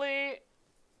slowly.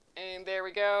 And there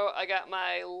we go. I got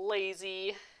my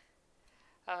lazy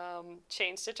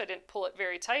chain stitch. I didn't pull it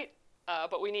very tight,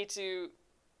 but we need to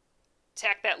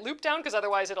tack that loop down because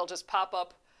otherwise it'll just pop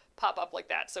up like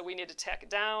that. So we need to tack it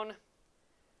down. I'm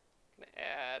going to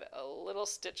add a little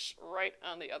stitch right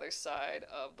on the other side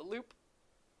of the loop.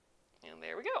 And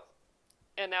there we go.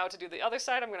 And now to do the other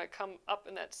side, I'm going to come up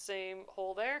in that same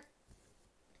hole there.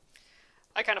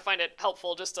 I kind of find it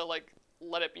helpful just to like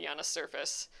let it be on a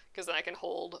surface because then I can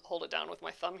hold it down with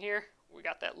my thumb here. We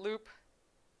got that loop.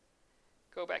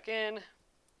 Go back in.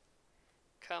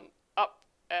 Come up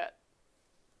at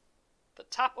the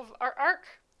top of our arc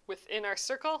within our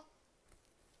circle.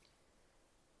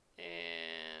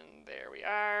 And there we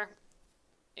are.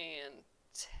 And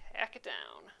tack it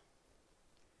down.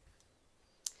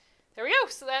 There we go.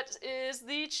 So that is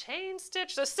the chain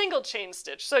stitch, the single chain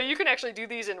stitch. So you can actually do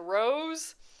these in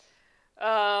rows. We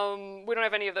don't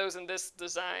have any of those in this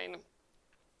design.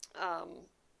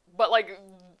 But like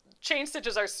chain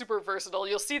stitches are super versatile.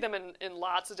 You'll see them in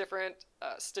lots of different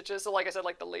stitches. So like I said,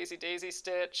 like the lazy daisy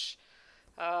stitch.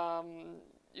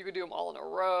 You could do them all in a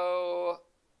row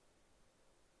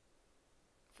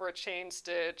for a chain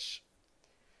stitch.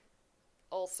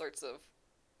 All sorts of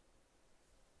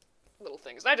little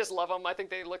things. And I just love them. I think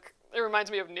they look, it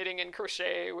reminds me of knitting and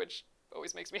crochet, which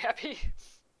always makes me happy.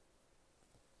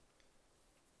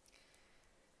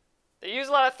 They use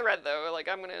a lot of thread though. Like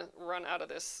I'm gonna run out of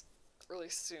this really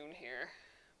soon here.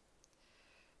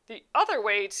 The other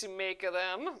way to make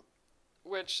them,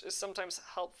 which is sometimes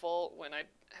helpful when I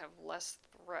have less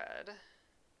thread, let's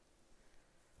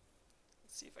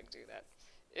see if I can do that,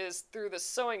 is through the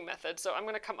sewing method. So I'm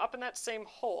gonna come up in that same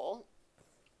hole,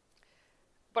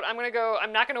 but I'm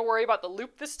not gonna worry about the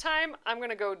loop this time. I'm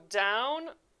gonna go down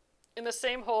in the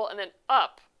same hole and then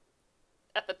up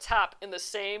at the top in the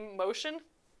same motion.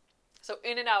 So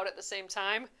in and out at the same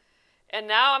time. And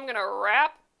now I'm gonna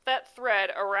wrap that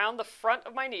thread around the front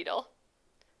of my needle.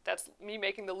 That's me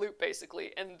making the loop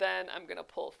basically. And then I'm gonna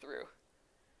pull through.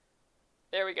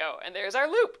 There we go. And there's our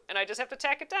loop. And I just have to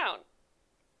tack it down.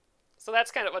 So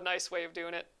that's kind of a nice way of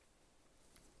doing it.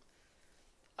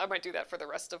 I might do that for the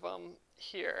rest of them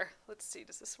here. Let's see,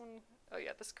 does this one, oh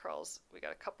yeah, this crawls. We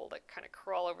got a couple that kind of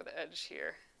crawl over the edge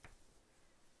here.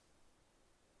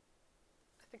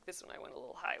 I think this one I went a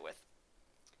little high with.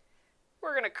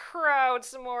 We're gonna crowd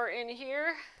some more in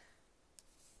here.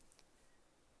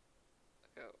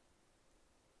 Go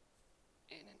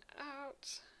in and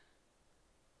out.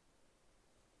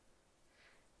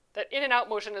 That in and out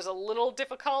motion is a little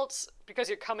difficult because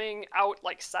you're coming out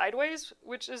like sideways,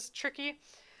 which is tricky.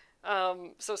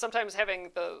 So sometimes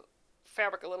having the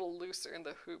fabric a little looser in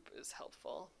the hoop is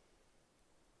helpful.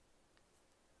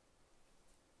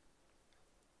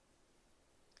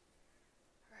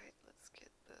 All right, let's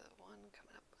get the one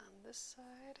coming up on this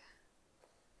side.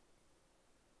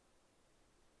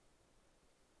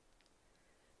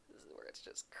 This is where it's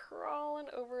just crawling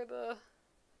over the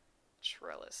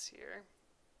trellis here.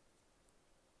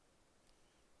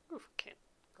 Oof, can't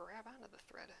grab onto the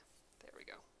thread. There we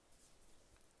go.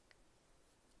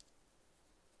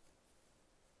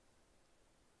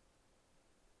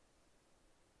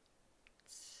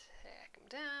 Tack them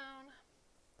down.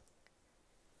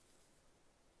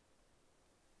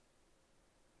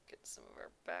 Get some of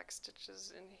our back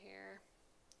stitches in here.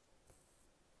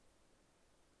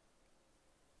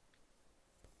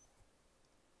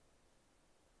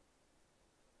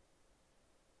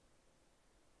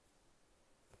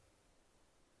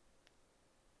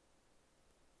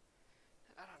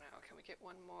 I don't know, can we get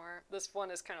one more? This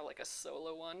one is kind of like a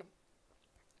solo one.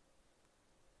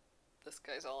 This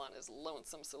guy's all on his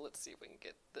lonesome, so let's see if we can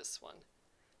get this one.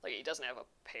 Like, he doesn't have a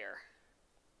pair.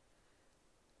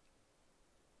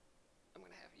 I'm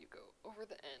gonna have you go over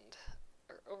the end,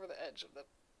 or over the edge of the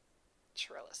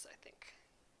trellis, I think.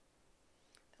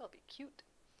 That'll be cute.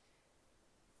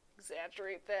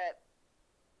 Exaggerate that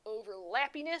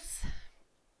overlappiness.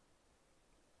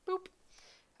 Boop.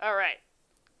 All right.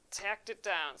 Tacked it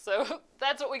down. So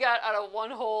that's what we got out of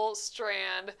one whole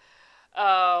strand.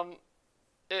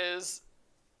 Is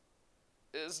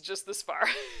just this far.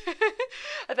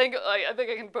 I think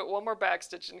I can put one more back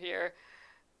stitch in here,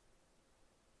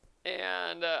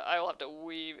 and I will have to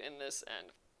weave in this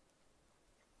end.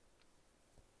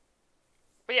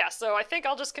 But yeah, so I think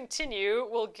I'll just continue.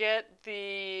 We'll get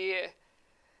the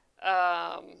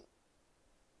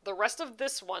rest of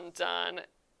this one done,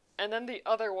 and then the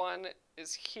other one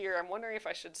is here. I'm wondering if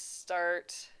I should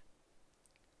start.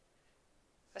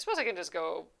 I suppose I can just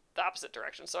go the opposite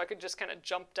direction, so I could just kind of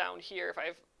jump down here if I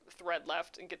have thread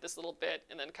left and get this little bit,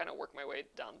 and then kind of work my way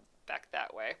down back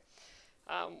that way.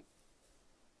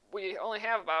 We only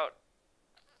have about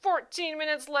 14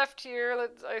 minutes left here.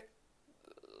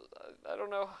 I don't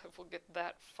know if we'll get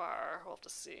that far. We'll have to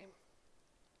see.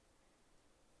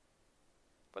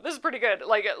 But this is pretty good.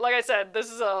 Like I said, this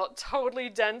is a totally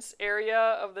dense area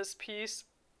of this piece.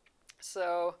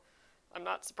 So I'm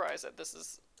not surprised that this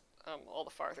is all the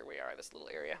farther we are, this little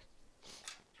area.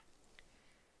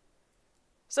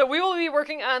 So we will be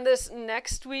working on this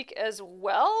next week as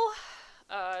well,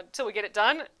 till we get it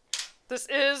done. This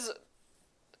is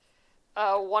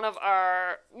one of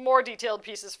our more detailed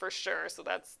pieces for sure, so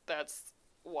that's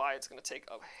why it's going to take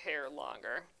a hair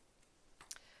longer.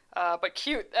 But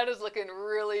cute, that is looking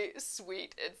really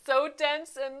sweet. It's so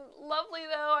dense and lovely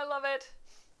though, I love it.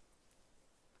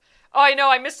 Oh, I know,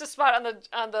 I missed a spot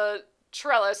on the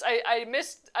trellis. I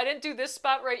didn't do this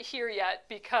spot right here yet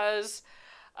because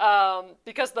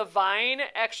the vine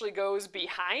actually goes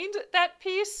behind that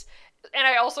piece, and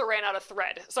I also ran out of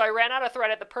thread. So I ran out of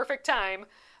thread at the perfect time,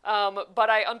 but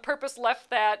I on purpose left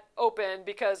that open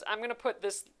because I'm gonna put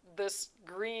this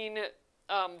green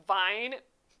vine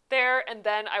there, and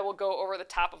then I will go over the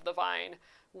top of the vine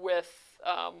with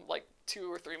like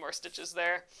 2 or 3 more stitches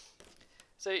there.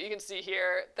 So you can see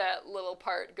here that little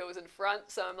part goes in front,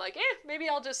 so I'm like, maybe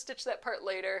I'll just stitch that part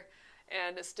later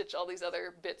and stitch all these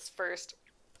other bits first.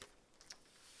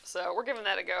 So we're giving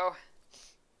that a go.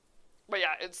 But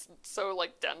yeah, it's so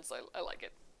like dense, I like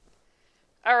it.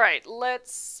 All right,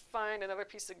 let's find another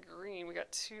piece of green. We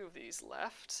got 2 of these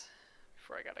left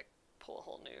before I gotta pull a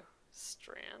whole new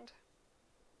strand.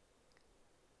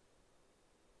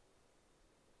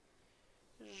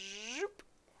 Zoop.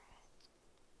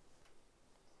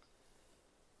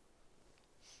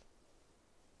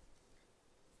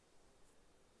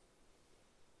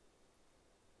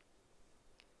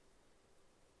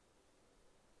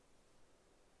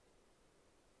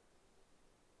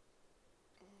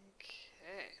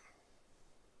 Okay.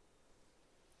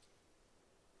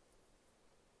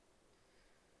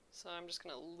 So I'm just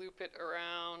going to loop it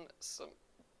around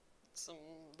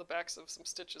the backs of some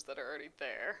stitches that are already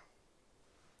there.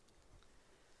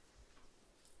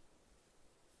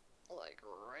 Like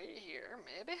right here,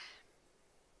 maybe.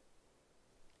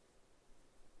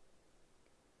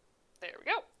 There we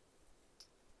go.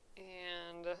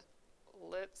 And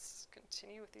let's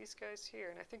continue with these guys here.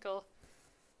 And I think I'll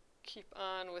keep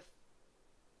on with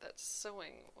that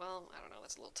sewing. Well, I don't know,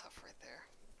 that's a little tough right there.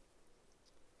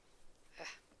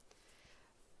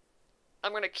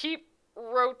 I'm going to keep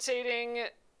rotating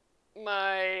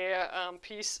my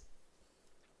piece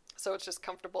so it's just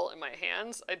comfortable in my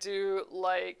hands. I do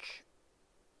like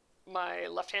my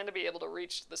left hand to be able to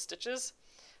reach the stitches.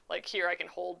 Like here I can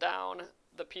hold down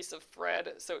the piece of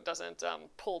thread so it doesn't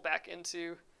pull back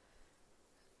into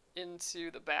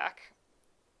the back.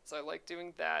 So I like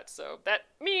doing that. So that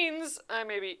means I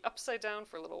may be upside down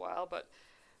for a little while, but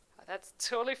that's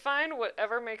totally fine.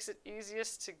 Whatever makes it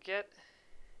easiest to get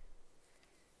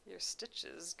your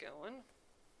stitches going.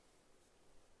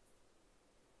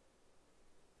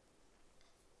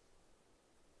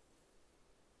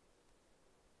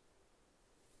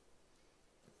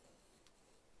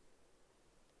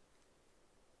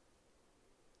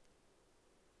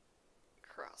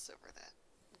 Cross over that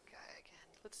guy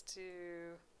again. Let's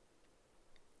do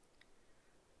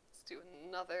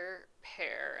another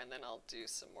pair, and then I'll do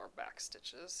some more back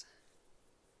stitches.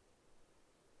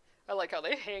 I like how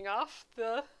they hang off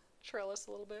the trellis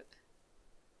a little bit.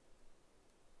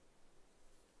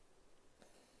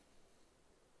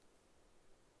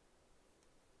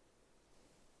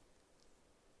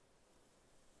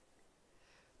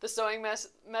 The sewing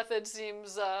method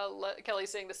seems,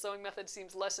 Kelly's saying the sewing method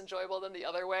seems less enjoyable than the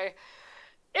other way.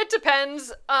 It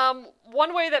depends.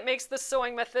 One way that makes the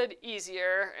sewing method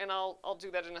easier, and I'll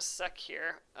do that in a sec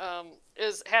here,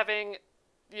 is having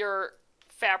your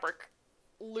fabric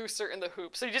looser in the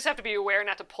hoop. So you just have to be aware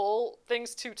not to pull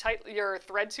things too tightly, your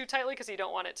thread too tightly, because you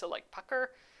don't want it to like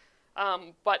pucker.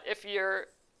 But if your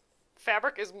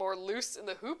fabric is more loose in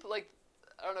the hoop, like,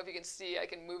 I don't know if you can see, I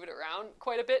can move it around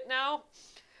quite a bit now,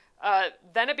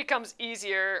 then it becomes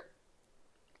easier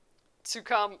to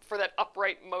come for that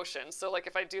upright motion. So like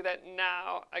if I do that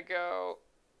now, I go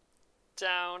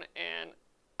down and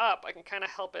up, I can kind of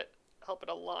help it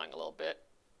along a little bit.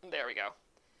 And there we go.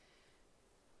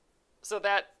 So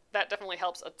that definitely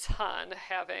helps a ton,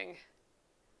 having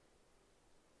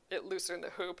it looser in the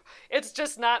hoop. It's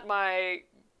just not my,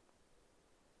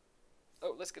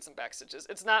 oh, let's get some back stitches.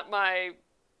 It's not my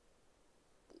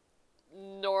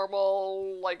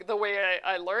normal, like the way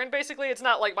I learned, basically. It's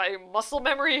not like my muscle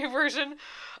memory version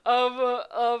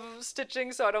of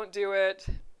stitching, so I don't do it.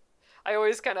 I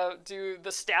always kind of do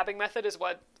the stabbing method, is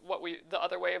the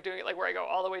other way of doing it, like where I go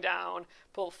all the way down,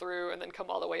 pull through, and then come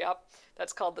all the way up.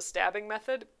 That's called the stabbing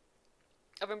method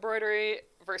of embroidery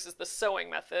versus the sewing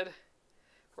method,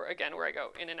 where I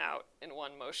go in and out in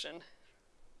one motion.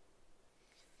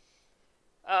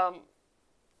 Forgot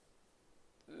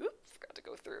to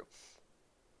go through.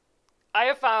 I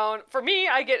have found, for me,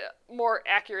 I get more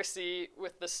accuracy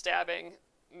with the stabbing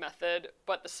method,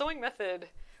 but the sewing method,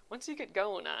 once you get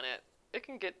going on it, it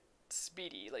can get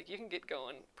speedy. Like, you can get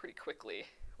going pretty quickly,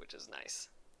 which is nice.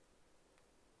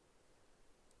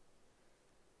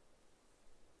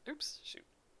 Oops, shoot.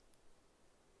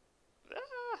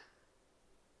 Ah.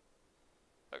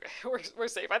 Okay, we're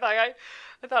safe. I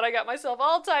thought I got myself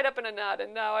all tied up in a knot,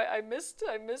 and now I missed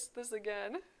this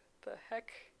again. The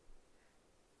heck?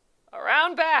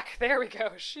 Around back. There we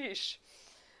go. Sheesh.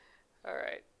 All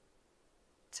right.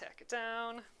 Tack it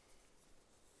down.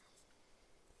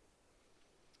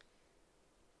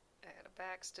 Add a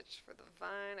back stitch for the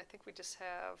vine. I think we just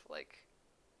have like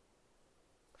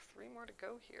 3 more to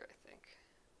go here, I think.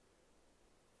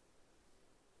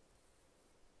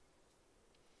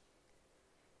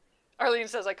 Arlene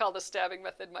says I call the stabbing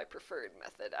method my preferred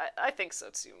method. I think so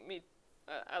too.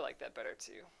 I like that better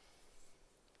too.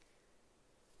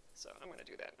 So I'm going to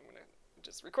do that. It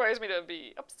just requires me to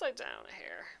be upside down a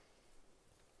hair.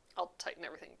 I'll tighten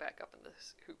everything back up in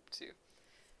this hoop too.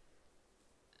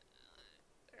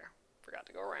 There, forgot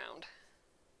to go around.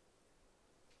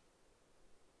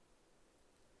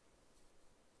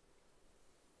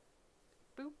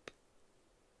 Boop.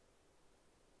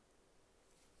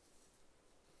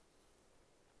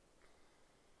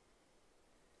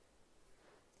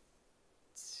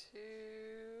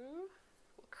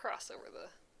 We'll cross over the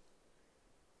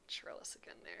trellis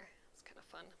again there. It's kind of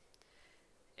fun.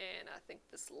 And I think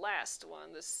this last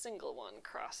one, this single one,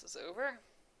 crosses over.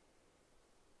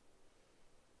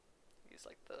 Use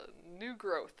like the new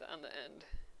growth on the end.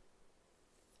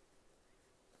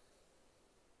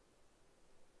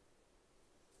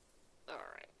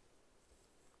 Alright.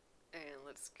 And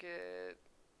let's get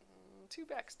 2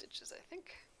 back stitches, I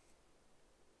think.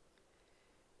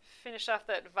 Finish off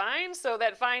that vine. So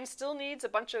that vine still needs a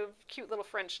bunch of cute little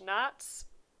French knots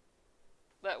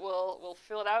that we'll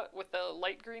fill it out with the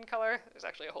light green color. There's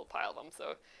actually a whole pile of them,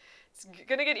 so it's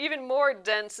gonna get even more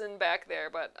dense in back there,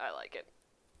 but I like it.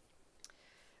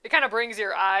 It kind of brings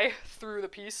your eye through the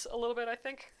piece a little bit, I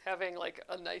think, having like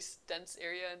a nice dense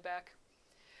area in back.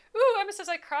 Ooh, Emma says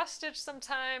I cross stitch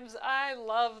sometimes. I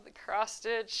love the cross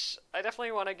stitch. I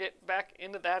definitely want to get back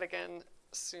into that again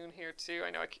soon here too. I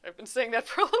know I've been saying that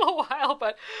for a little while,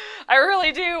 but I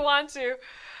really do want to.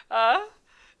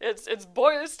 It's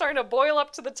starting to boil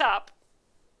up to the top.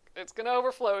 It's gonna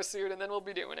overflow soon, and then we'll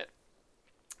be doing it.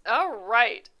 All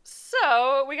right,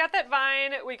 so we got that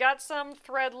vine. We got some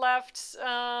thread left.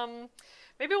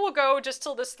 Maybe we'll go just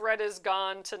till this thread is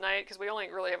gone tonight, because we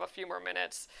only really have a few more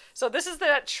minutes. So this is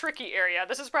that tricky area.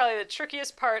 This is probably the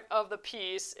trickiest part of the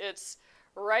piece. It's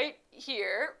right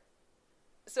here.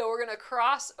 So we're going to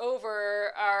cross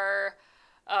over our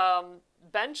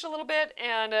bench a little bit,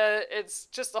 and it's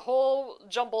just a whole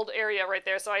jumbled area right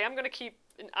there. So I am going to keep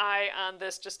an eye on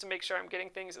this just to make sure I'm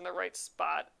getting things in the right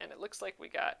spot. And it looks like we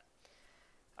got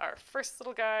our first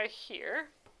little guy here.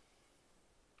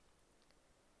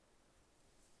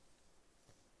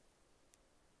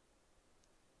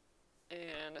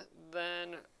 And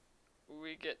then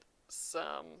we get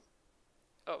some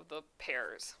of the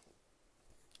pairs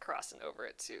crossing over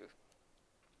it too.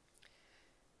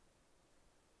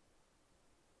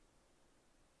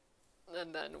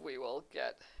 And then we will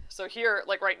get, so here,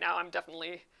 like right now,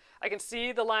 I can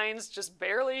see the lines just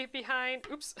barely behind,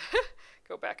 oops,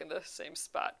 go back in the same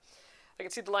spot. I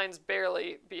can see the lines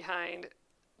barely behind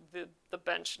the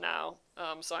bench now,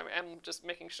 so I'm just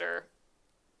making sure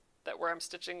that where I'm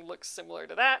stitching looks similar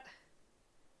to that.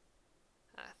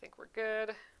 I think we're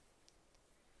good.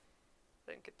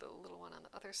 Then get the little one on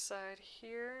the other side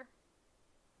here.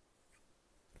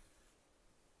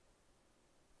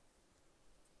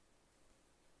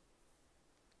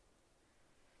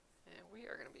 And we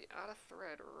are going to be out of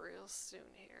thread real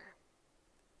soon here.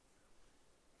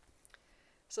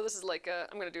 So this is like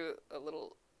I'm going to do a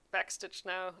little back stitch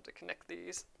now to connect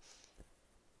these.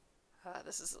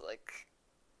 This is like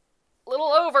little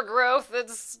overgrowth.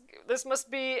 This must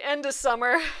be end of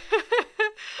summer.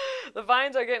 The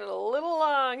vines are getting a little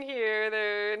long here.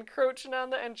 They're encroaching on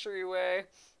the entryway.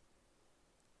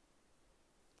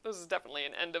 This is definitely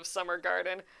an end of summer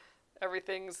garden.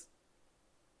 Everything's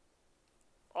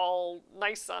all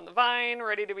nice on the vine,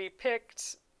 ready to be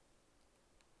picked.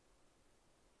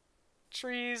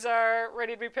 Trees are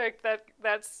ready to be picked. That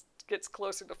gets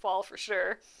closer to fall for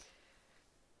sure.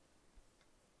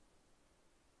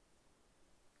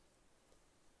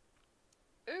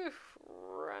 Ooh,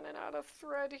 running out of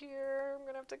thread here. I'm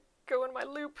gonna have to go in my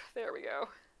loop. There we go.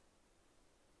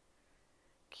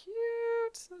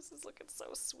 Cute. This is looking so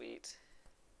sweet.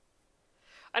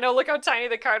 I know, look how tiny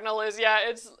the cardinal is. Yeah,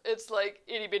 it's like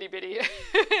itty bitty bitty.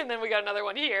 And then we got another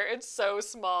one here. It's so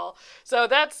small. So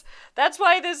that's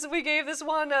why we gave this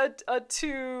one a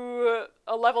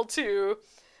level 2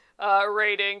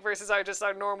 rating versus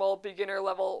our normal beginner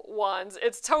level 1s.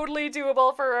 It's totally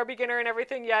doable for a beginner and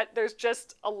everything, yet there's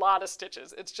just a lot of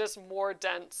stitches. It's just more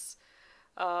dense,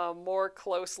 more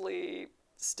closely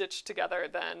stitched together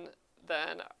than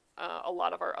a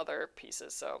lot of our other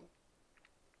pieces. So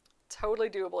totally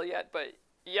doable yet, but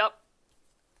yep,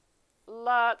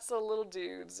 lots of little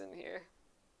dudes in here.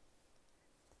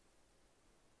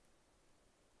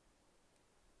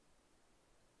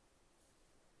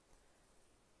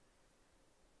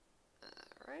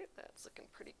 All right, that's looking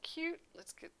pretty cute.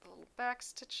 Let's get the little back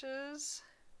stitches.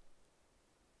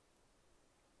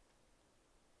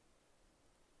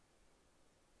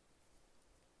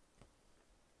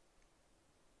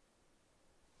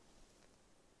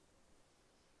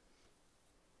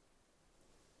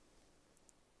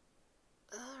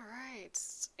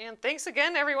 And thanks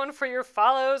again, everyone, for your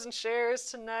follows and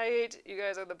shares tonight. You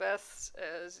guys are the best,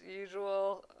 as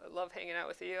usual. I love hanging out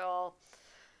with you all.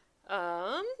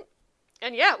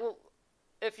 And yeah, well,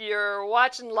 if you're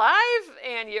watching live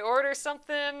and you order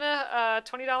something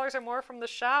 $20 or more from the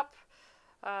shop,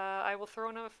 I will throw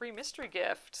in a free mystery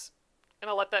gift. And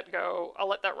I'll let that go. I'll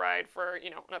let that ride for,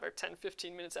 another 10,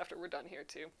 15 minutes after we're done here,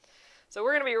 too. So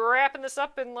we're going to be wrapping this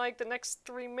up in, like, the next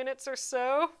 3 minutes or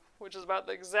so, which is about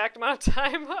the exact amount of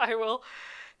time I will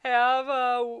have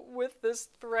with this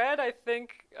thread. I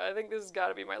think this has got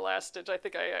to be my last stitch. I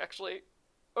think I actually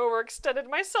overextended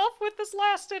myself with this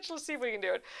last stitch. Let's see if we can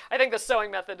do it. I think the sewing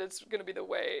method is going to be the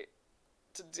way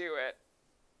to do it.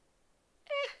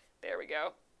 There we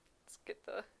go. Let's get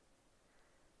the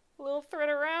little thread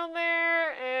around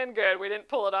there, and good. We didn't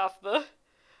pull it off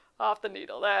the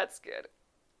needle. That's good.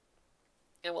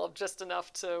 And we'll have just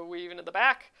enough to weave into the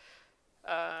back.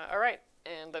 All right,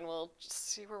 and then we'll just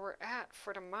see where we're at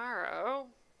for tomorrow.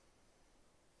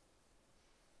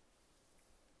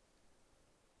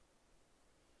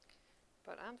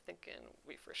 But I'm thinking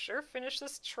we for sure finish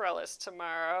this trellis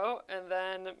tomorrow, and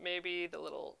then maybe the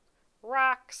little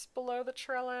rocks below the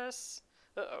trellis.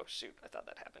 Uh-oh, shoot, I thought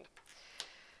that happened.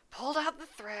 Pulled out the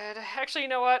thread. Actually, you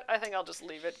know what? I think I'll just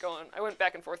leave it going. I went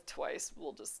back and forth twice.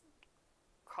 We'll just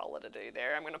call it a day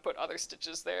there. I'm going to put other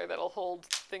stitches there that'll hold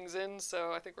things in,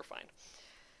 so I think we're fine.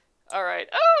 All right.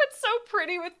 Oh, it's so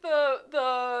pretty with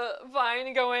the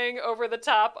vine going over the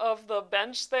top of the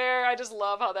bench there. I just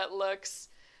love how that looks.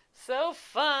 So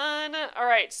fun. All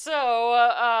right,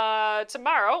 so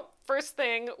tomorrow, first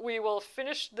thing, we will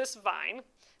finish this vine.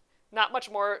 Not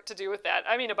much more to do with that.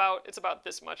 I mean, it's about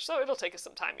this much, so it'll take us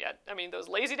some time yet. I mean, those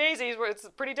lazy daisies, where it's a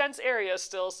pretty dense area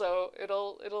still, so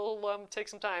it'll take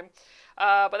some time.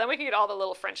 But then we can get all the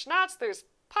little French knots. There's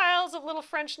piles of little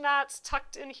French knots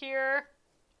tucked in here.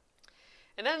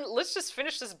 And then let's just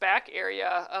finish this back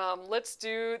area. Let's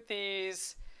do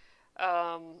these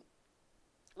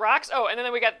rocks. Oh, and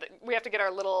then we have to get our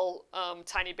little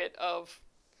tiny bit of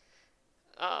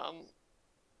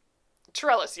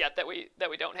trellis yet that we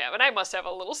don't have, and I must have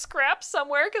a little scrap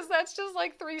somewhere because that's just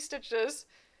like 3 stitches.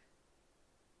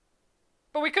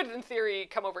 But we could, in theory,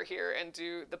 come over here and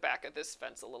do the back of this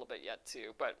fence a little bit yet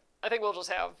too. But I think we'll just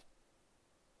have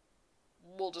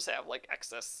like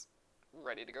excess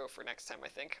ready to go for next time. I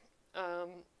think.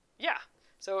 Yeah.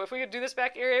 So if we could do this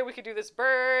back area, we could do this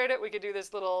bird, we could do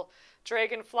this little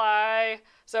dragonfly.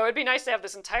 So it'd be nice to have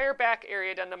this entire back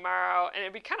area done tomorrow, and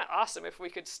it'd be kind of awesome if we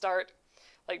could start.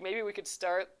 Like, maybe we could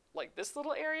start, like, this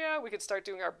little area. We could start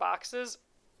doing our boxes.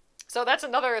 So that's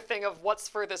another thing of what's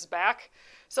furthest back.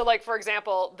 So, like, for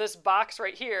example, this box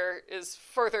right here is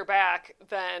further back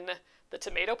than the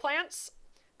tomato plants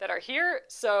that are here.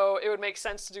 So it would make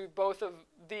sense to do both of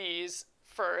these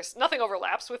first. Nothing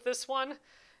overlaps with this one,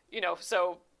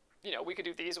 so, we could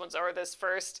do these ones or this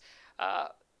first.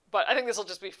 But I think this will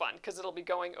just be fun because it'll be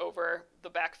going over the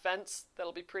back fence.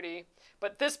 That'll be pretty.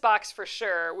 But this box for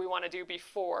sure we want to do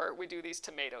before we do these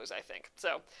tomatoes, I think.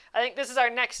 So I think this is our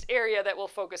next area that we'll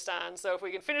focus on. So if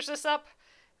we can finish this up,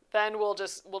 then we'll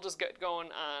just get going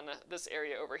on this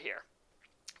area over here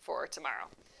for tomorrow.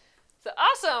 So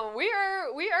awesome. We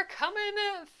are coming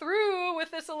through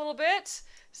with this a little bit.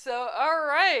 So all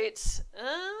right.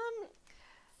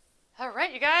 All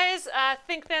right, you guys, I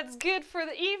think that's good for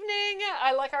the evening.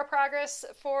 I like our progress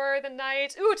for the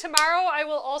night. Ooh, tomorrow I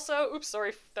will also, oops,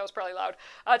 sorry, that was probably loud.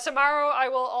 Tomorrow I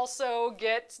will also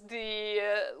get the,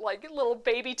 like, little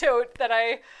baby tote that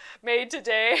I made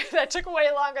today. That took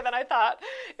way longer than I thought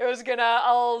it was gonna.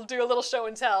 I'll do a little show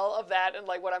and tell of that and,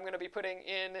 like, what I'm gonna be putting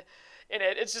in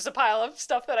it. It's just a pile of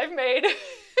stuff that I've made.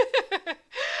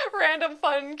 Random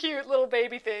fun, cute little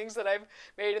baby things that I've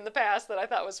made in the past that I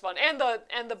thought was fun. And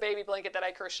the baby blanket that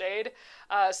I crocheted.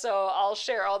 So I'll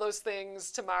share all those things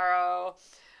tomorrow.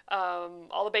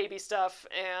 All the baby stuff.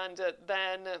 And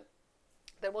then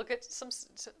we'll get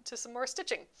to some more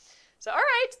stitching. So, all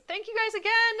right. Thank you guys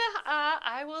again.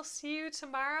 I will see you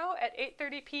tomorrow at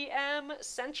 8:30 p.m.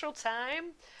 Central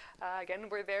Time. Again,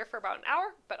 we're there for about an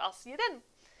hour, but I'll see you then.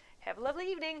 Have a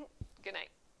lovely evening. Good night.